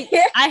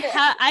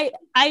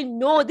 I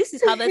know this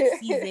is Havertz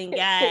season,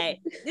 guy.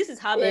 This is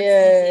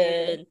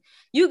Havertz season.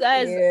 You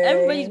guys,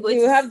 everybody's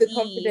going to have the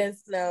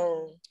confidence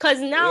now. Because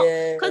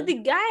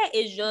the guy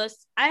is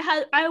just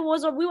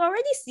we were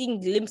already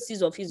seeing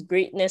glimpses of his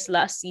greatness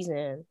last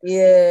season.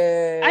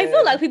 Yeah. I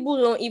feel like people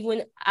don't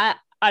even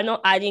are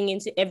not adding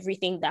into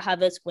everything that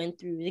Havertz went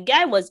through. The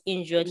guy was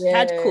injured. He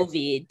had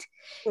COVID.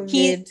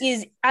 He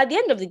is, at the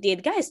end of the day,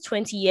 the guy is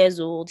 20 years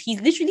old.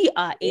 He's literally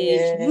our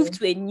age. Moved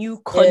to a new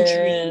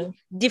country,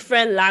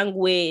 different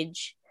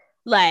language,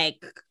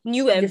 like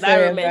new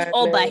environment,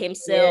 all by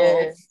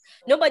himself.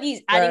 Nobody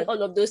is adding all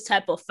of those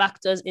type of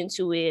factors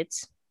into it.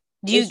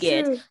 Do you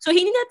get? True. So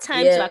he needed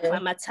time to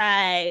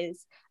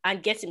acclimatize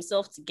and get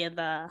himself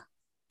together.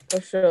 For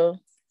sure.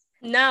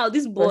 Now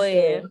this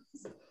boy.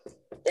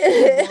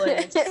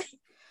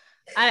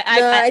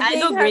 I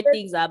know great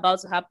things are about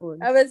to happen.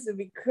 Havertz will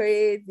be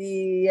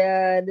crazy.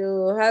 Yeah,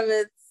 no,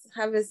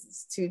 Havertz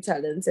is too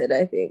talented,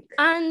 I think.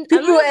 And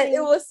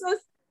it was so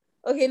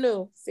okay.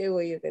 No, say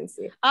what you can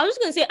say. I was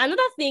just gonna say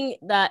another thing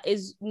that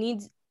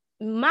needs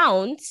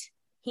Mount.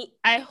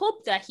 I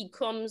hope that he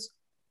comes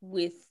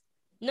with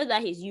not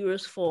that his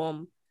Euros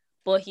form,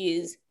 but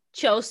his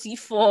Chelsea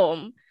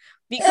form.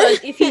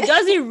 Because if he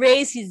doesn't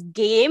raise his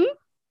game,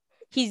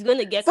 he's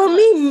gonna get for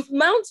me.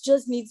 Mount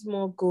just needs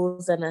more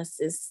goals and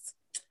assists.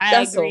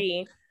 I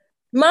agree.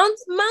 Mount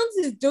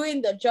is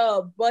doing the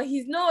job, but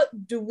he's not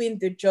doing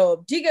the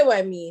job. Do you get what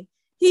I mean?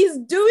 He's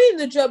doing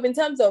the job in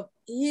terms of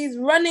he's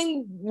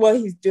running what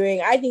he's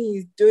doing. I think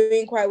he's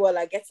doing quite well,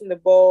 like getting the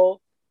ball,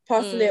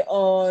 passing it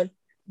on,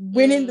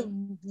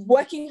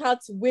 working hard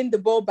to win the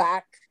ball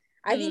back.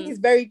 I think he's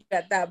very good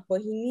at that,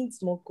 but he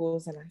needs more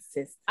goals and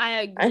assists.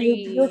 I agree. And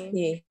he'll be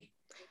okay.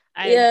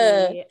 I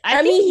agree.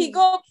 I mean, he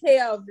got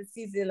player of the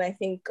season, I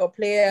think, or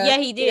player. Yeah,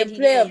 he did.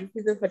 Player of the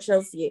season for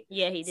Chelsea.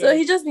 Yeah, he did. So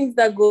he just needs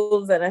that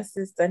goals and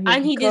assists,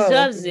 and he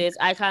deserves it.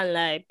 I can't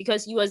lie,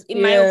 because he was,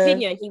 in my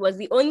opinion, he was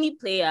the only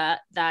player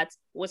that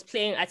was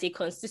playing at a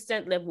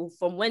consistent level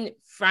from when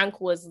Frank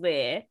was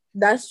there.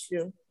 That's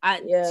true.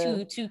 And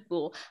to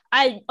cool.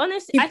 I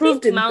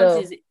think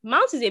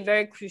Mount is a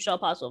very crucial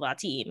part of our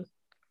team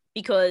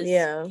because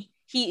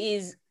he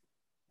is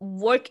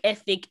work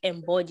ethic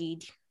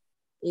embodied.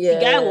 The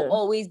guy will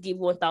always give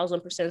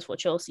 1,000% for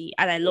Chelsea,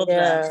 and I love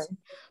that.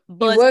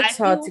 But he works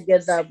hard to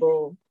get that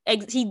ball.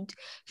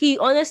 He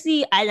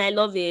honestly, and I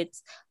love it.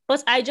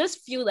 But I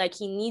just feel like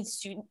he needs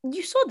to.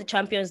 You saw the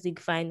Champions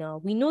League final.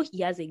 We know he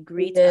has a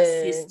great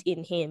assist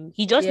in him.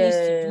 He just needs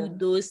to do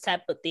those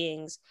type of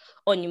things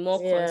on a more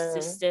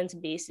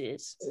consistent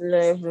basis.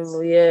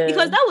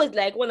 Because that was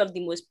like one of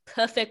the most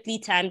perfectly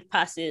timed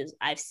passes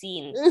I've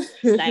seen.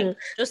 Mount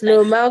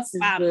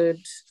is good.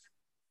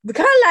 We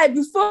can't lie.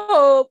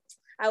 Before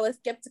I was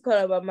skeptical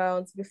about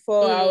Mount.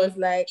 Before I was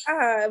like,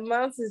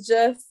 Mount is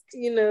just,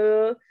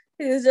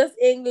 he's just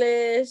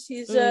English.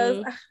 He's just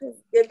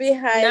a bit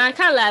high. No, I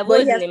can't lie. I've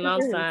always been a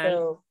Mount fan.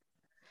 Oh,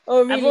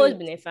 really? I've always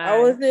been a fan.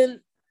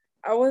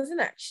 I wasn't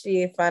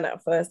actually a fan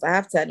at first. I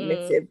have to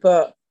admit it,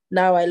 but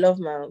now I love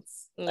Mount.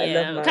 I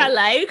love Mount. Can't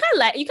lie.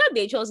 You can't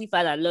be a Chelsea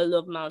fan and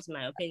love Mount, in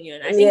my opinion.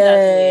 I think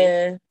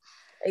that's weird.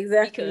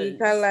 Exactly.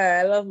 Can't lie.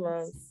 I love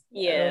Mount.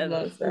 Yeah. I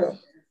love Mount,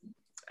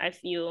 I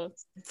feel.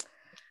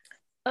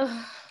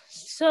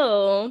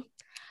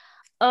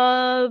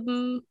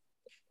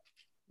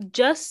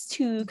 Just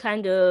to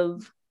kind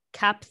of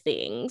cap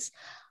things,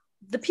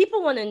 the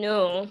people want to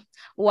know,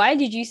 why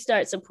did you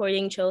start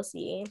supporting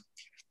Chelsea?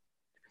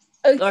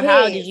 Okay, or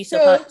how did you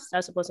start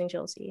supporting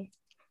Chelsea?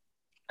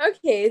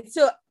 Okay,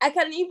 so I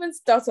can even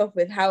start off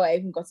with how I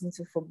even got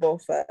into football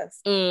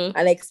first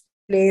and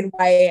explain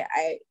why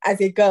as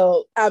a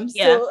girl, I'm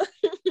so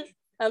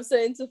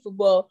into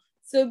football.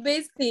 So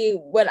basically,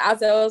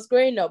 as I was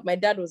growing up, my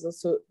dad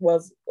was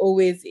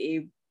always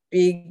a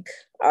big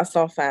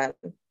Arsenal fan.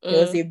 He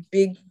was a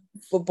big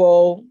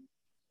football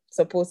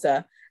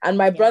supporter. And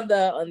my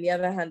brother, on the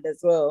other hand, as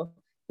well,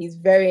 he's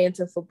very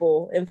into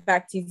football. In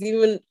fact, he's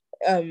even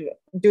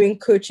doing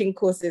coaching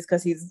courses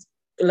because he's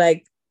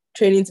like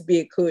training to be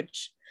a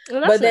coach.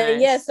 Well, but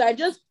then nice.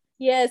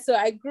 So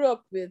I grew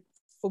up with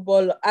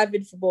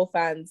avid football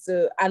fans.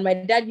 So, and my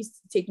dad used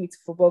to take me to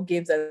football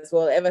games as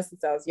well ever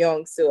since I was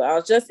young. So I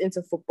was just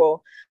into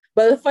football.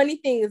 But the funny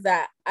thing is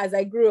that as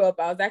I grew up,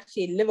 I was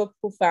actually a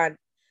Liverpool fan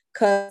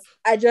because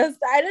I don't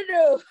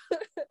know.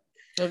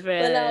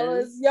 When I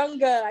was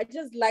younger, I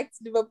just liked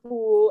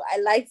Liverpool. I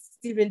liked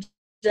Steven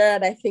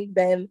Gerrard, I think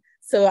then.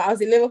 So I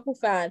was a Liverpool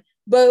fan.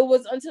 But it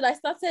was until I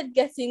started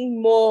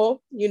getting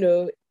more,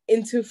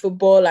 into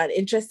football and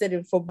interested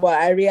in football,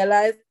 I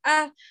realized,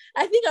 I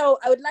think I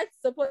would like to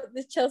support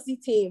this Chelsea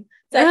team.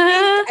 So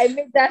I think I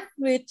made that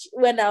switch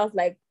when I was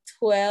like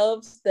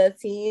 12,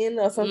 13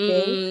 or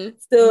something.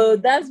 So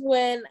that's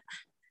when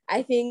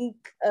I think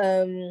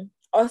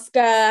Oscar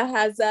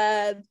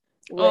Hazard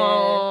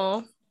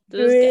were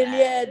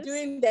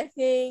doing their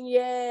thing,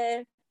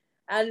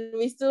 and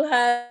we still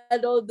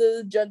had all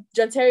the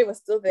John Terry was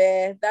still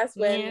there. That's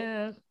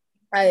when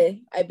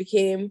I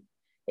became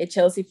a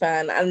Chelsea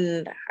fan,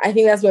 and I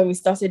think that's when we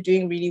started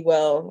doing really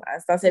well. I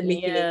started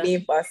making a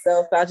name for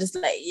ourselves. I was just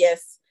like,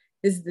 yes,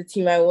 this is the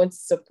team I want to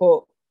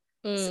support.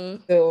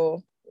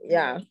 So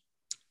yeah.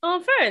 Oh,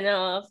 fair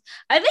enough.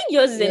 I think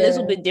yours is a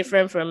little bit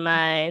different from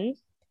mine.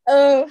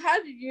 Oh,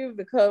 how did you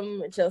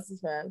become a Chelsea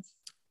fan?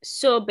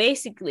 So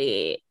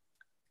basically,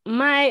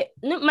 my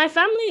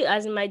family,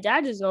 as in my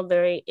dad, is not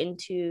very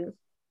into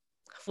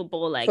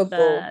football like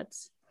that.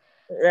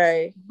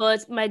 Right.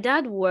 But my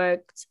dad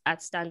worked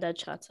at Standard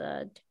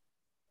Chartered.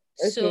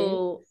 Okay.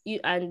 So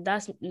and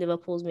that's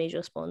Liverpool's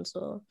major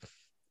sponsor.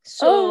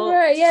 So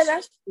right, yeah,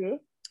 that's true.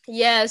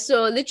 Yeah,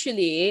 so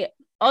literally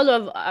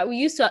we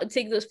used to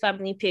take those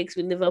family pics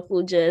with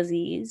Liverpool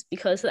jerseys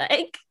because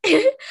like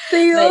so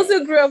you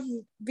also grew up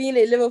being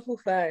a Liverpool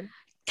fan?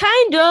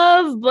 Kind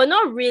of, but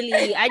not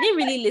really. I didn't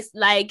really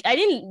listen, I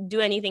didn't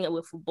do anything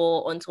with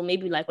football until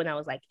maybe like when I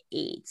was like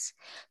 8.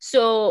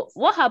 So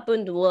what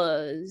happened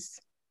was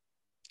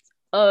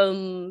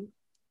so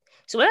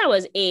when I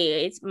was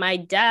 8, my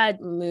dad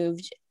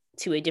moved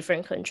to a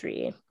different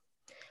country.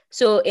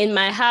 So in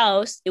my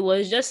house, it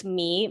was just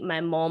me, my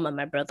mom, and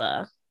my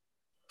brother.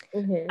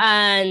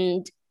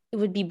 And it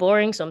would be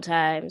boring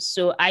sometimes.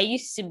 So I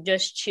used to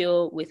just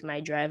chill with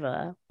my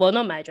driver. Well,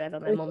 not my driver,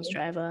 my mom's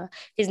driver.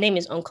 His name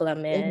is Uncle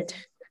Ahmed.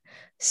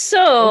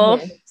 So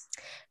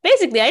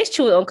basically, I used to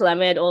chill with Uncle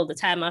Ahmed all the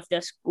time after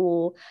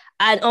school.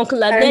 And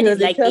Uncle Ahmed is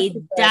like a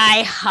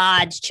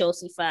die-hard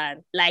Chelsea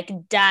fan. Like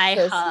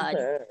die-hard.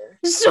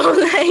 So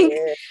like...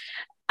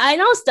 I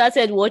now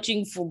started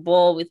watching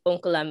football with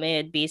Uncle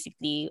Ahmed,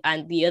 basically,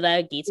 and the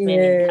other gatesmen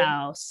in the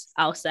house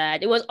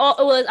outside. It was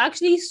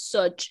actually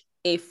such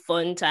a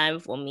fun time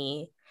for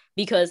me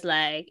because,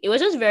 like, it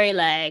was just very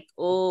like,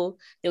 oh,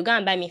 they'll go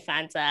and buy me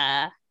Fanta,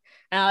 and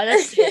I'll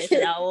just sit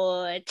and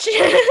I'll watch,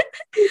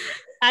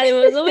 and it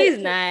was always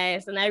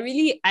nice, and I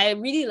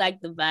really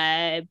liked the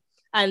vibe.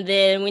 And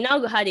then we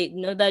now had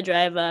another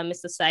driver,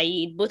 Mr.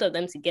 Saeed, both of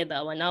them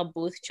together. We're now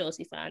both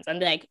Chelsea fans. And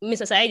like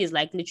Mr. Saeed is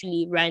like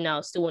literally right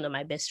now still one of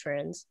my best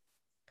friends.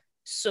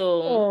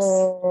 So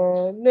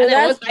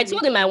I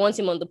told him I want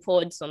him on the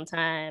pod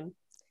sometime.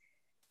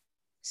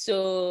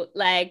 So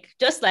like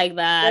just like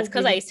that,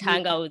 because I used to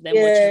hang out with them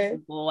watching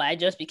football, I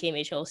just became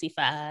a Chelsea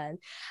fan.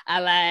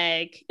 And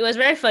like it was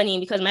very funny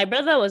because my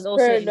brother was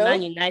also a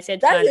Man United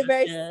fan. That's a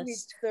very sweet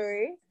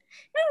story.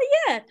 Oh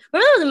yeah,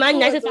 remember I was a Man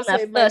United fan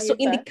at first. So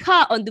in the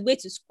car on the way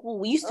to school,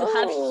 we used to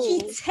have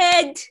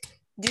heated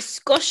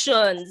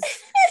discussions,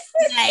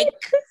 like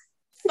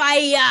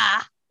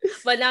fire.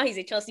 But now he's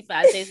a Chelsea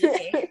fan, so it's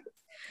okay.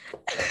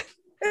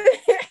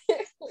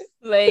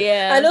 But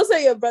yeah, and also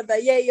your brother,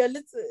 is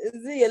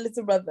it your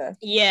little brother?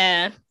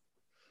 Yeah.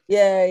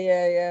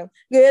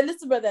 Your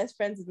little brother is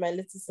friends with my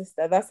little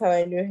sister. That's how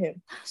I knew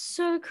him.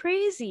 So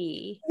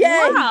crazy.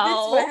 Yeah, wow. He's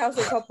been to my house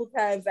a couple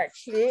times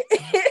actually.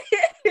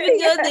 You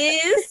know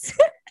this?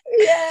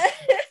 Yeah.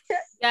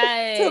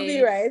 Guy.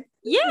 Toby, right?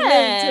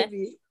 Yeah.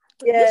 Toby.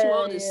 Yeah. This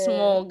world is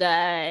small,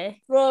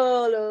 guy.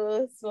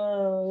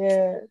 Small,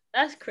 yeah.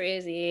 That's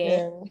crazy.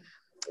 Yeah.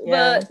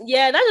 But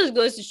yeah, that just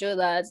goes to show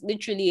that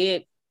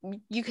literally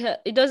you can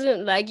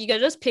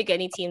just pick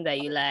any team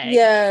that you like.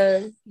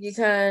 Yeah, you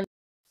can.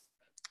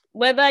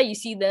 Whether you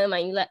see them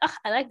and you're like,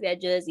 I like their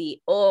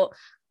jersey, or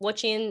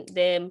watching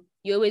them,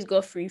 you always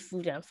got free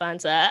food and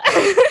Fanta.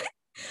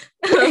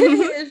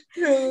 It's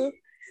true.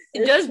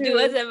 Do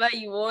whatever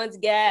you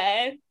want,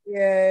 guy.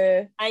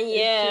 Yeah.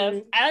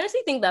 And I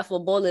honestly think that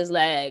football is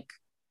like,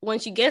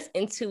 once you get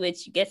into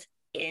it, you get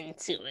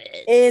into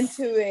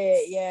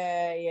it.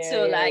 Yeah.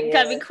 So like it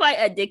can be quite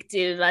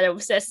addictive and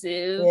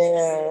obsessive.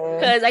 Yeah.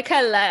 Because I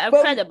can't lie, I've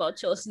cried about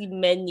Chelsea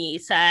many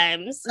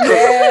times.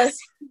 Yes,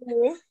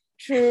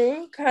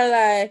 true. Can't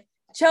lie.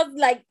 Chelsea,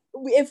 like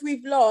if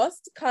we've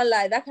lost, can't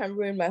lie, that can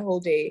ruin my whole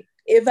day.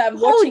 if I'm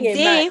watching a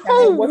match,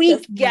 whole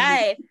week,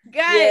 guy.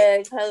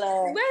 Yeah,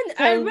 when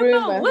I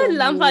remember when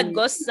Lampard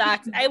got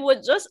sacked, I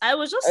was just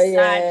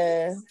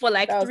sad for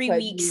like 3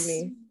 weeks.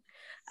 Gloomy.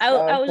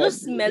 I was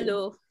just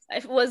mellow.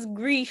 It was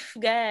grief,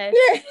 guy.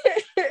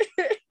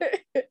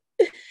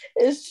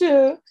 It's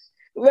true.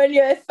 When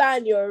you're a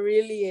fan, you're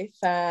really a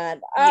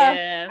fan.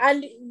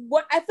 And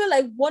what I feel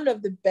like one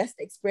of the best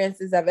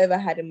experiences I've ever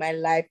had in my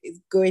life is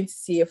going to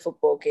see a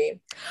football game.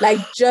 Like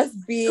just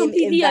being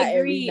completely in that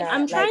arena.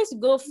 I'm trying to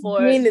go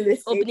for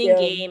the opening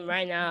game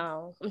right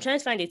now. I'm trying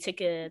to find a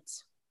ticket.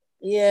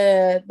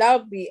 Yeah,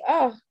 that would be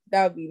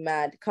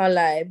mad. Can't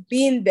lie.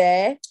 Being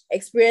there,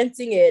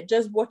 experiencing it,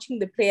 just watching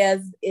the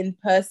players in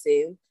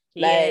person,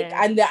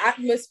 and the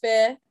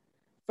atmosphere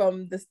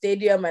from the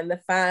stadium and the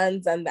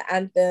fans and the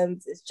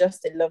anthems, it's a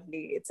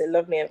lovely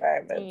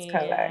environment.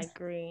 I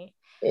agree.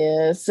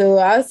 Yeah, so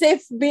I'll say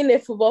being a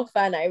football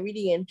fan, I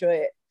really enjoy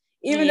it.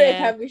 Even though it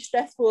can be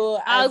stressful.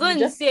 I was going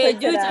to say,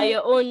 do it at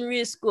your own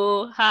risk,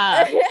 because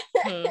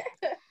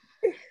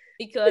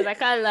I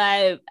can't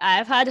lie,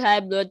 I've had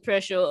high blood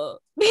pressure.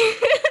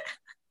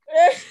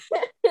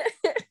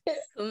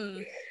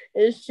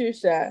 It's true,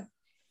 Sha.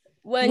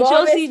 When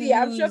Chelsea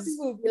I'm sure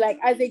people will be like,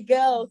 as a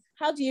girl,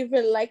 how do you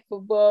even like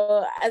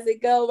football? As a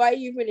girl, why are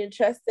you even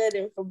interested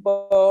in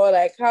football?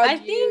 Like, I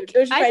think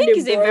it's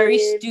a very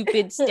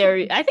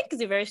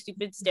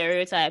stupid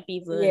stereotype,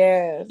 even.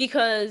 Yeah.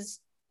 Because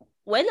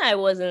when I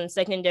was in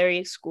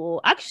secondary school,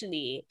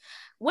 actually,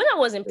 when I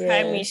was in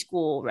primary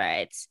school,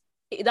 right,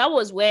 that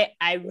was where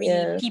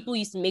people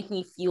used to make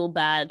me feel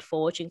bad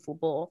for watching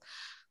football.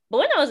 But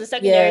when I was in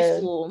secondary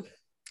school,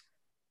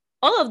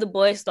 all of the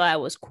boys thought I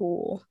was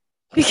cool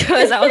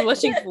because I was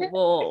watching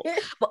football.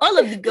 But all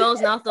of the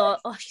girls now thought,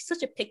 oh, she's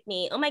such a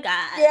pick-me. Oh my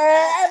God.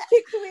 Yeah,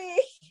 pick-me.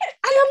 And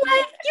I'm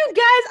like, you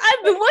guys,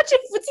 I've been watching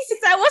footy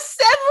since I was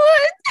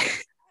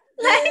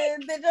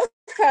 7. They just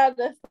can't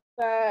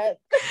understand.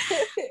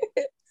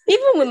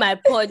 Even with my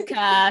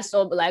podcast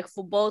or like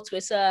football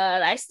Twitter,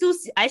 I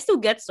still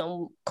get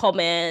some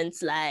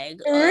comments like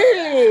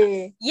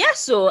really?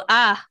 So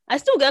I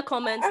still get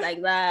comments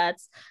like that.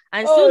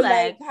 And still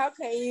like how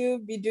can you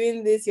be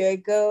doing this? You're a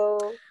girl.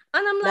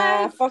 And I'm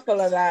like, fuck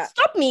all of that.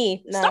 Stop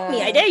me,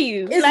 I dare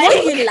you. It's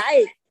what you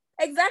like.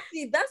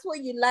 Exactly, that's what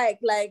you like.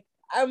 Like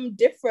I'm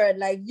different.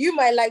 Like you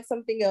might like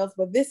something else,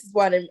 but this is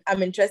what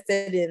I'm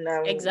interested in.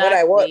 What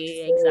I watch. So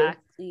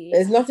exactly.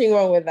 There's nothing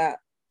wrong with that.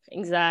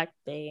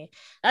 Exactly.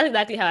 That's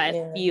exactly how I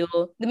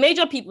feel. The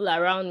major people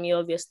around me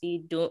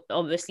obviously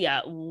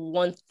are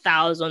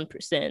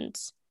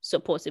 1000%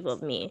 supportive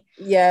of me.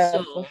 Yeah,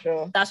 so for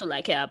sure. That's what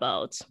I care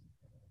about.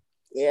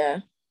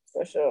 Yeah,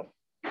 for sure.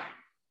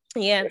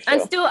 Yeah,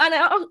 and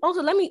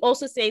let me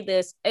also say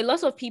this. A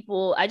lot of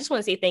people, I just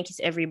want to say thank you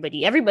to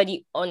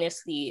everybody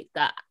honestly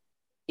that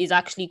is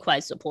actually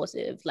quite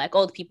supportive, like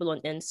all the people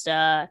on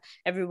Insta,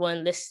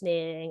 everyone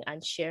listening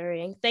and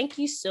sharing. Thank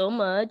you so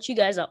much. You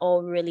guys are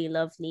all really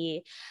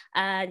lovely.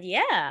 And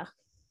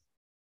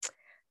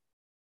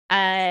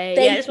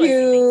thank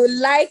you.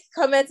 Like,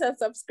 comment, and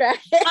subscribe.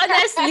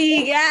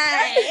 Honestly,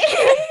 guys.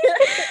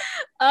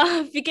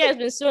 Fike, it's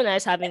been so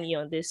nice having you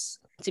on this,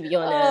 to be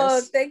honest.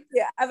 Oh, thank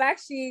you. I've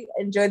actually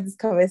enjoyed this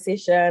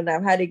conversation.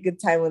 I've had a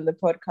good time on the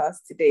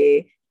podcast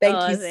today. Thank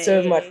you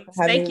so much for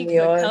having me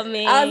on.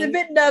 Coming. I was a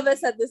bit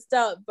nervous at the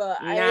start, but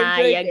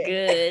I enjoyed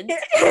it. Good.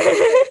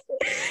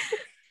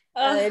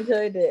 I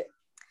enjoyed it.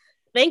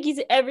 Thank you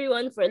to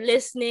everyone for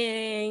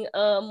listening.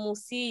 We'll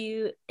see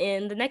you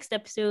in the next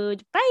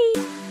episode. Bye.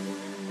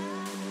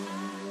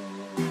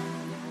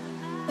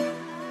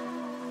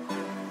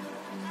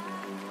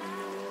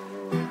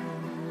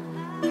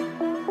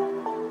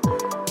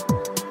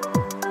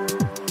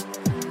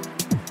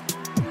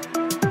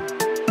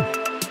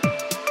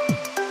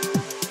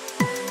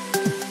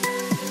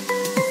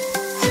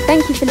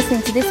 Thank you for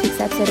listening to this week's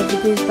episode of The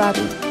Bruised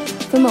Barbie.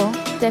 For more,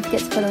 don't forget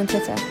to follow on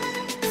Twitter.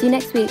 See you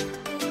next week.